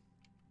case.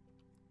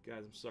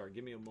 Guys, I'm sorry.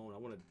 Give me a moment. I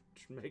want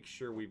to make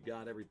sure we've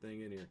got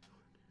everything in here.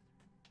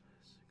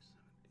 6,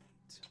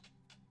 7,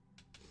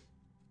 8.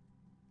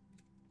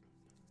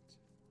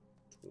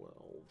 12.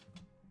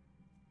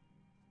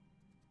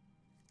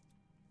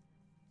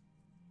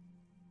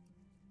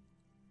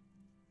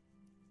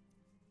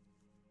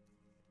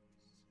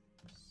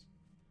 6.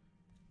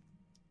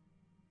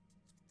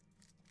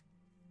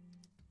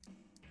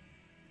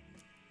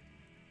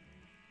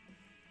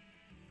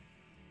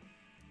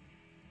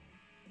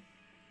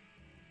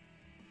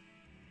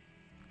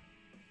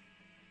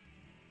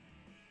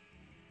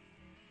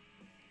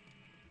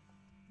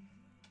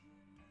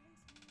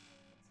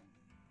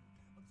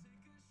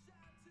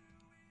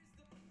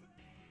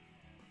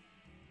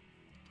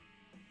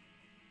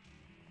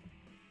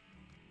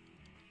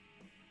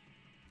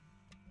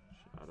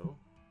 Shadow,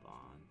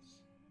 Bonds,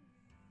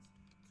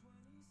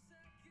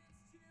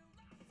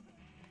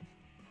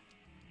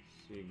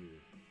 Seager,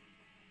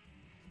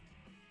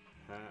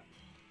 Hap,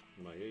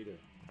 Maeda,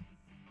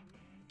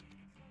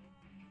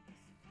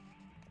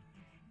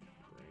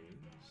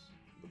 Reigns,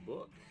 the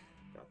book,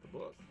 got the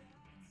book,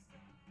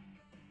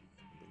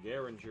 the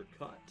Gehringer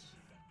cut,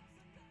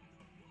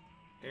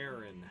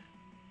 Aaron,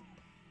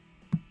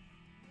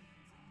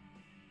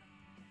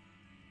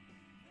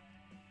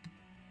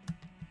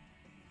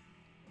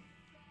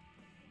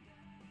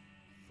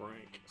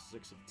 Frank,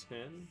 6 of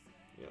 10.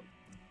 Yep.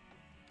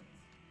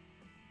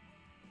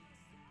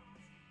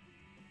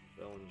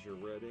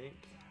 Bellinger red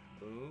ink.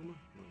 Boom.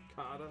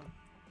 Moncada.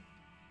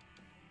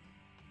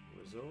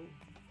 Rizzo.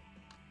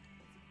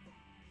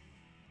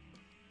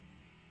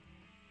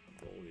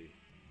 Goldie.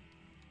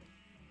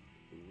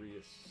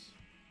 Urias.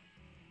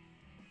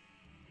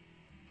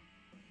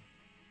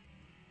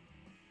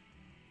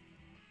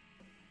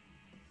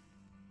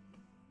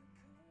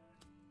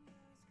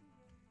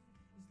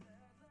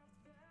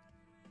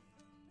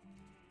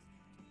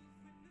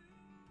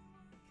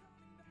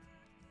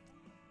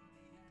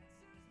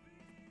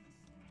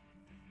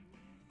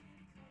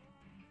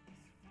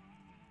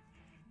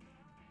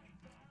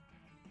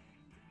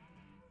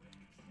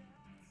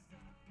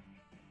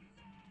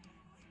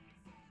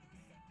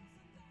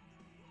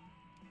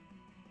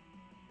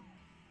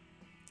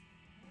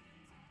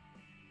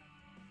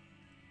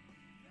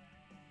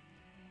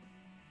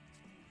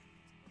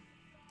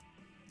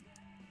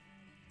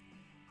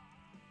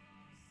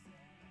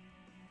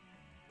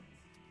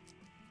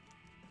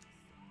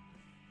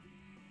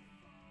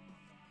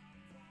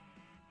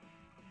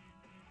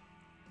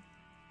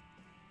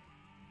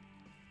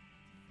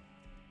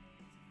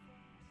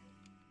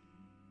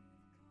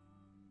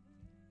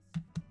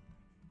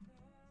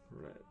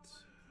 Right.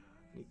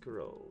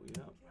 Nikro,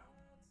 yep.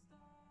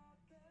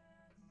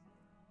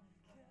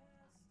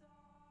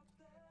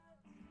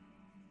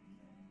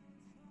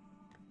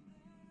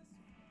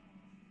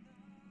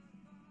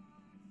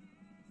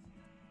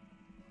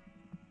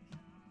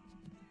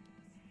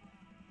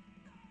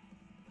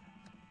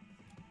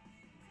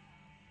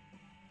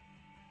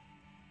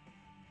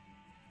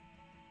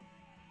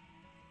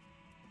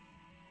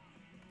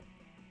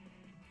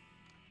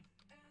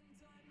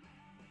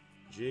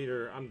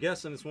 Jeter, I'm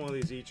guessing it's one of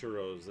these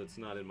Ichiros that's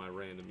not in my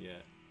random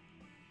yet.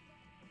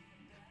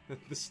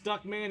 The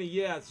Stuck Manny,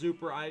 yeah,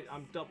 Super.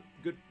 I'm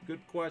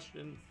good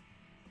question.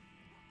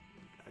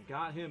 I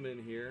got him in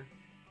here.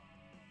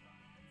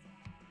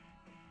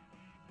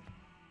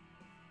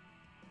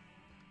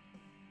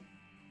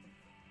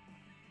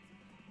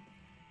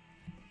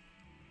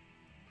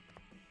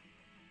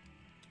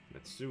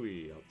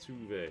 Matsui,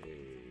 Altuve,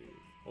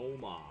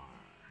 Omar,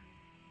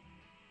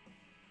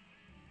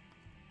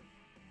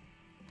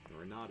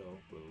 Renato,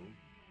 boom.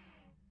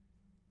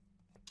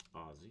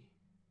 Ozzy,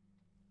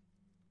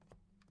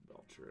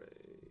 Beltre,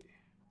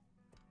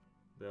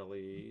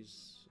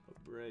 Bellies,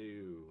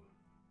 Abreu,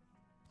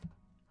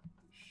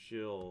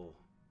 Schill,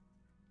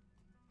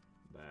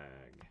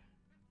 Bag,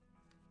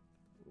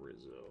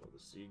 Rizzo, the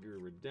Seager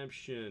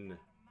Redemption.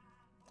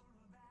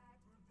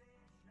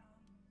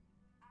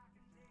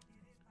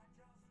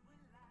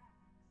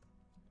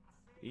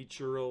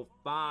 Ichiro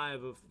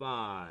 5 of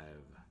 5.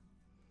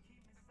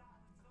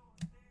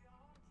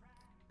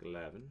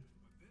 Glavin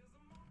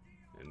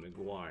and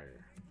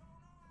McGuire.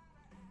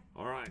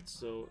 All right,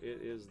 so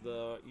it is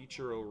the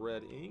Ichiro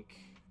Red Ink,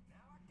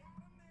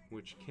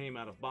 which came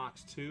out of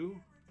box 2.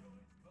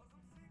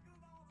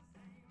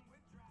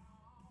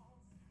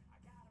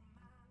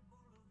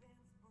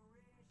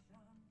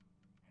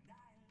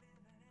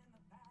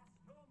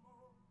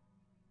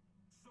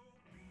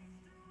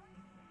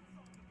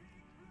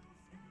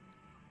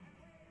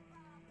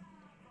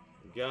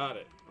 Got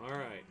it. All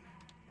right.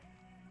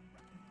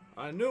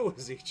 I knew it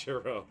was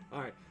Ichiro.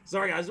 All right.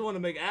 Sorry, guys. I just want to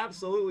make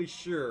absolutely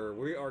sure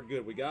we are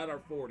good. We got our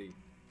 40.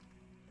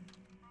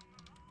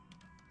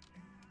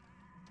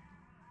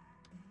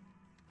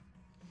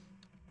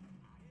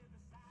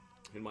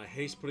 In my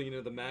haste putting it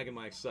into the mag and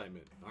my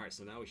excitement. All right,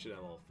 so now we should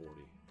have all 40.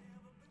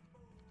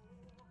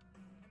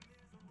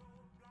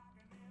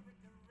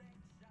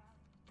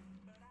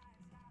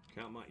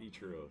 Count my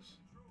Ichiros.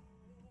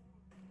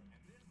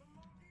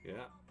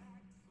 Yeah.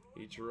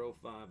 Ichiro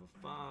 5 of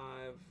 5.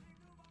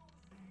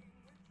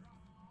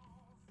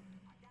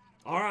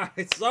 All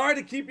right, sorry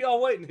to keep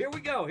y'all waiting. Here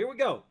we go. Here we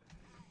go.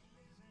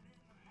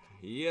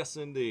 Yes,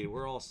 indeed.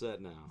 We're all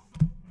set now.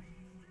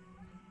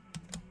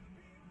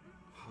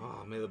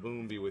 Oh, may the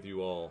boom be with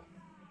you all.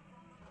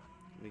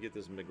 Let me get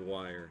this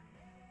McGuire.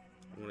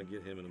 I want to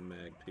get him in a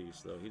mag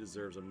piece, though. He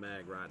deserves a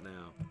mag right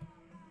now.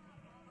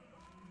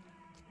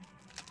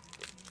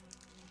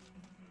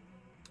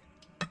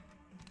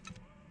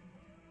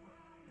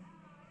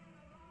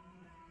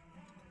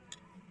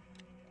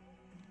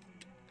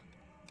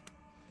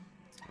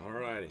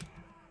 Alrighty.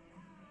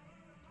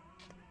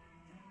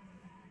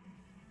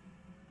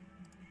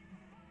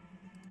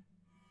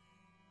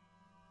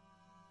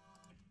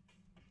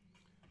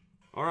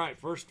 Alright,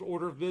 first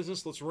order of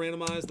business, let's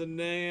randomize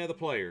the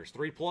players.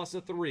 3 plus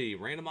a 3.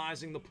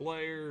 Randomizing the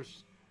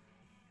players.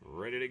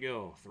 Ready to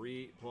go.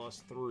 3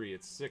 plus 3.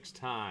 It's 6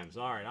 times.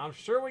 Alright, I'm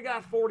sure we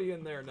got 40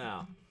 in there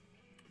now.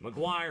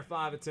 McGuire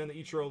 5 of 10. The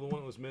Ichiro, the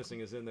one that was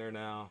missing, is in there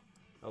now.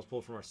 That was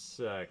pulled from our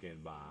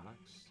second box.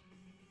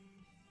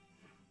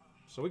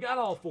 So we got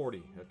all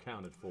 40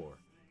 accounted for.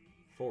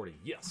 40,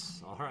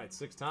 yes. All right,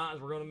 6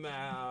 times. We're going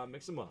to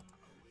mix them up.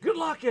 Good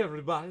luck,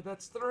 everybody.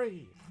 That's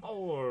 3,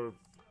 4,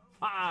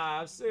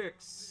 5,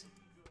 6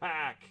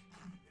 pack.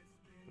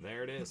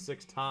 There it is,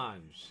 6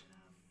 times.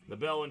 The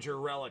Bellinger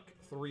Relic,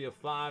 3 of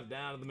 5,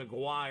 down to the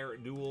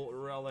McGuire Dual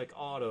Relic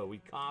Auto. We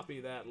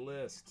copy that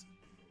list,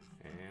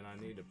 and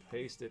I need to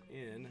paste it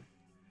in.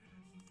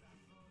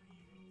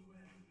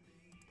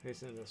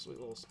 Paste it in this sweet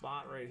little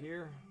spot right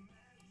here.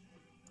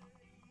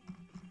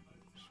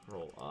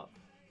 Scroll up.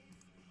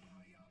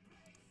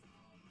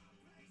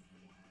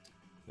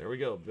 There we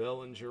go.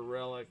 Bellinger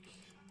Relic.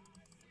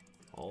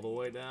 All the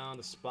way down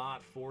to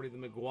spot 40, the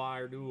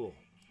McGuire Duel.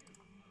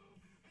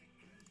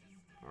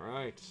 All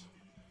right.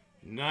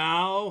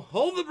 Now,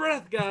 hold the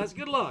breath, guys.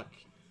 Good luck.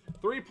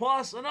 3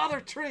 plus, another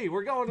tree.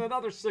 We're going to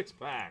another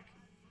 6-pack.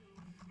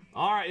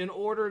 All right, in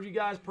order of you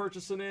guys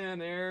purchasing in,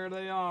 there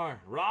they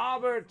are.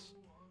 Robert,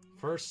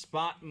 first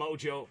spot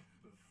mojo.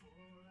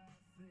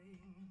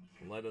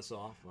 Let us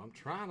off. I'm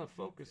trying to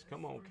focus.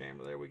 Come on,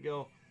 camera. There we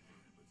go.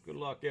 Good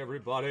luck,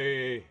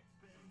 everybody.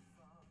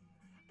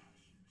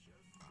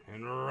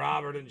 And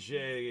Robert and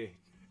Jay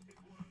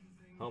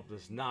helped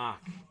us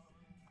knock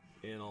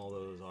in all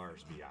those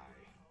RSBI.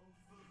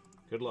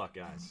 Good luck,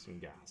 guys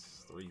and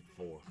gals. 3,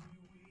 4,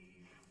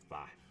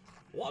 5.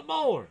 One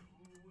more.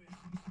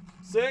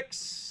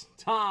 6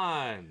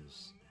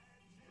 times.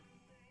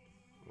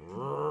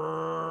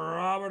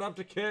 Robert up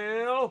to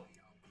kill.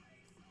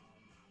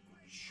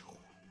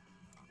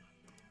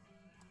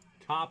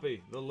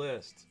 Copy the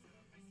list.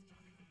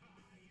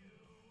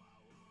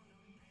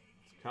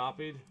 It's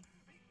copied.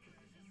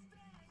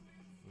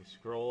 We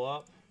scroll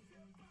up.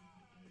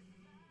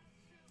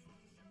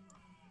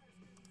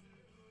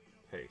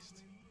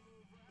 Paste.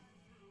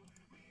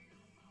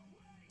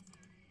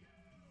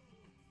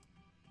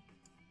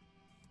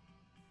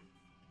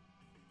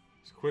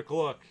 Just a quick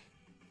look.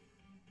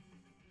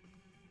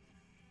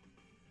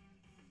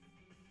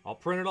 I'll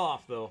print it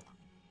off though.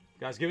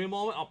 Guys, give me a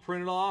moment. I'll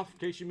print it off. In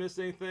case you missed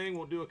anything,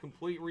 we'll do a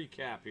complete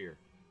recap here.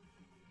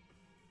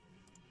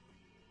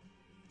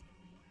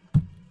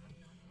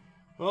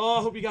 Oh,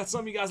 I hope you got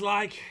something you guys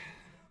like.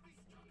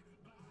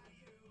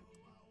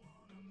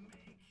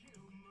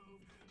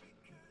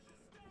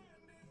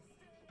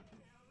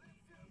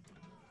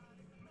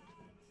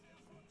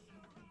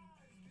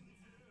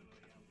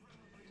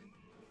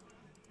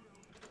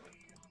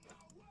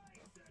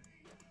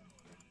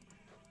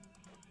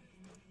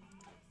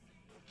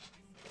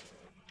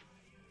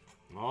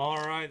 All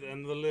right,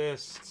 end of the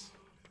list.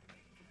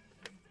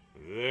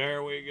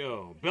 There we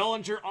go.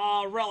 Bellinger,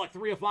 Relic,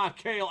 3 of 5.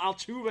 Kale.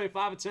 Altuve,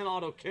 5 of 10.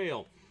 Auto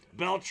Kale.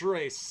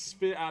 Beltre,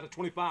 spit out of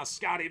 25.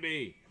 Scotty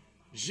B.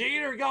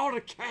 Jeter, go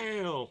to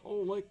Kale.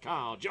 Holy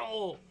cow.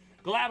 Joel,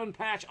 Glavin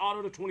patch,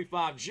 auto to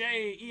 25.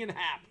 Jay, Ian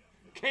Happ.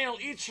 Kale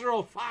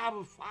Ichiro, 5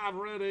 of 5.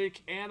 Red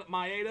ink. And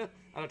Maeda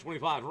out of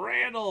 25.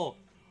 Randall,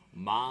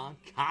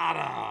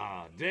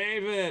 Moncada.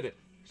 David,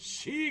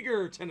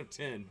 Seager, 10 of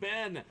 10.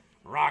 Ben,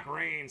 Rock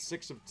Rain,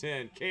 6 of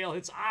 10. Kale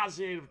hits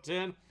Ozzy, 8 of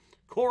 10.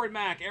 Corey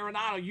Mack,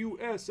 Arenado,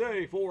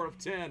 USA, 4 of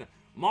 10.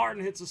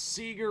 Martin hits a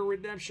Seager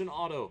redemption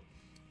auto.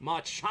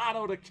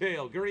 Machado to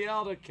Kale.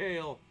 Gurriel to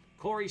Kale.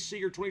 Corey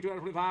Seager, 22 out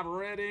of 25.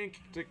 Red ink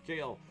to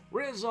Kale.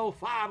 Rizzo,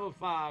 5 of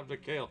 5 to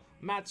Kale.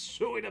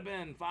 Matsui to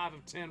Ben, 5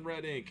 of 10.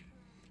 Red ink.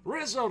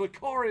 Rizzo to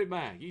Corey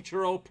Mack.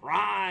 Ichiro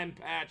Prime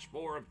patch,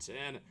 4 of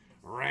 10.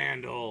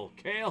 Randall.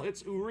 Kale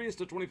hits Urias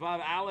to 25.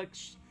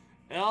 Alex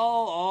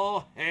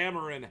L.O.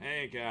 Hammerin.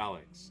 Hank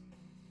Alex.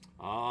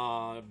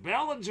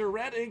 Bellinger,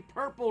 red ink,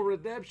 purple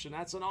redemption.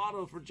 That's an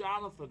auto for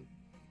Jonathan.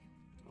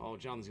 Oh,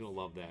 Jonathan's going to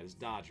love that. It's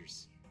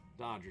Dodgers.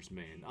 Dodgers,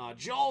 man.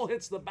 Joel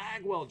hits the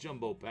Bagwell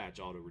jumbo patch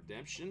auto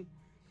redemption.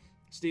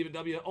 Stephen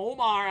W.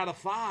 Omar out of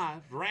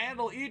 5.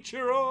 Randall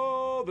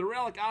Ichiro, the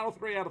relic auto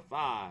 3 out of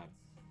 5.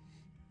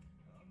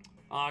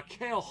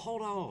 Kale,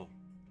 hold on.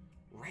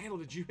 Randall,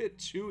 did you hit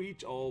 2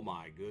 each? Oh,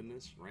 my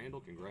goodness. Randall,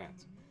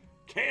 congrats.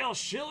 Kale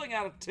Schilling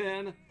out of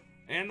 10.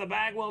 And the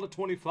Bagwell to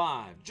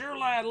 25.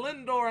 Jerlad,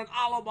 Lindor, and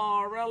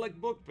Alomar, relic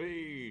book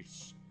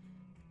piece.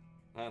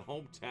 That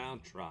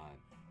hometown tribe.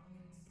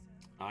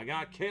 I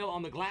got Kale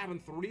on the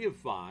Glavin, 3 of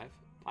 5.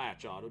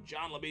 Patch auto.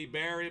 John LeBee,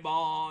 Barry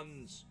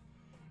Bonds.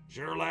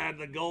 Jerlad,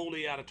 the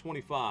Goldie out of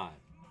 25.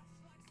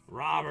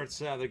 Robert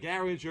said the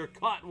Garringer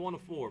cut, 1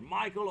 of 4.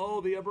 Michael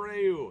O, the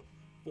Abreu,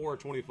 4 of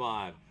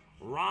 25.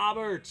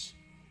 Robert,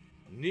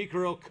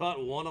 Necro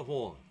cut, 1 of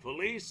 1.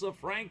 Felisa,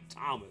 Frank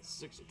Thomas,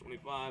 6 of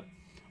 25.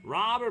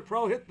 Robert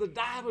Pro hit the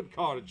diamond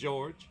card of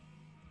George.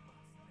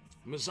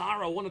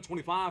 Mazzaro, 1 of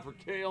 25 for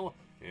Kale.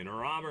 And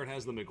Robert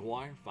has the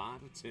McGuire,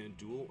 5 of 10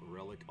 dual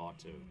relic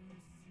auto.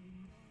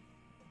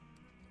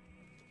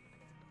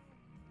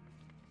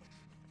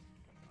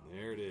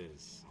 There it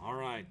is. All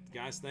right,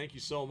 guys, thank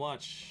you so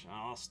much.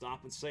 I'll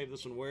stop and save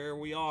this one where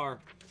we are.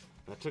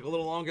 That took a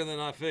little longer than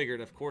I figured.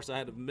 Of course, I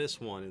had to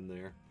miss one in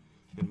there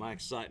in my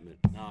excitement.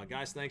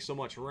 Guys, thanks so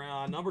much.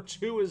 Number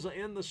 2 is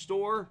in the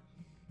store.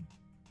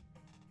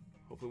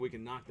 Hopefully we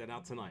can knock that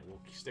out tonight. We'll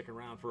stick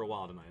around for a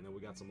while tonight. I know we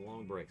got some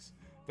long breaks.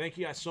 Thank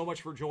you guys so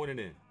much for joining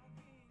in.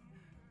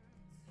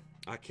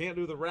 I can't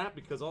do the rap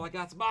because all I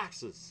got's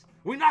boxes.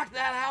 We knocked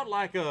that out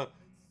like a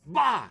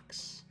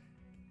box.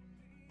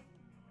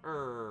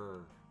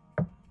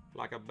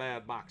 Like a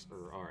bad box.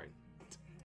 All right.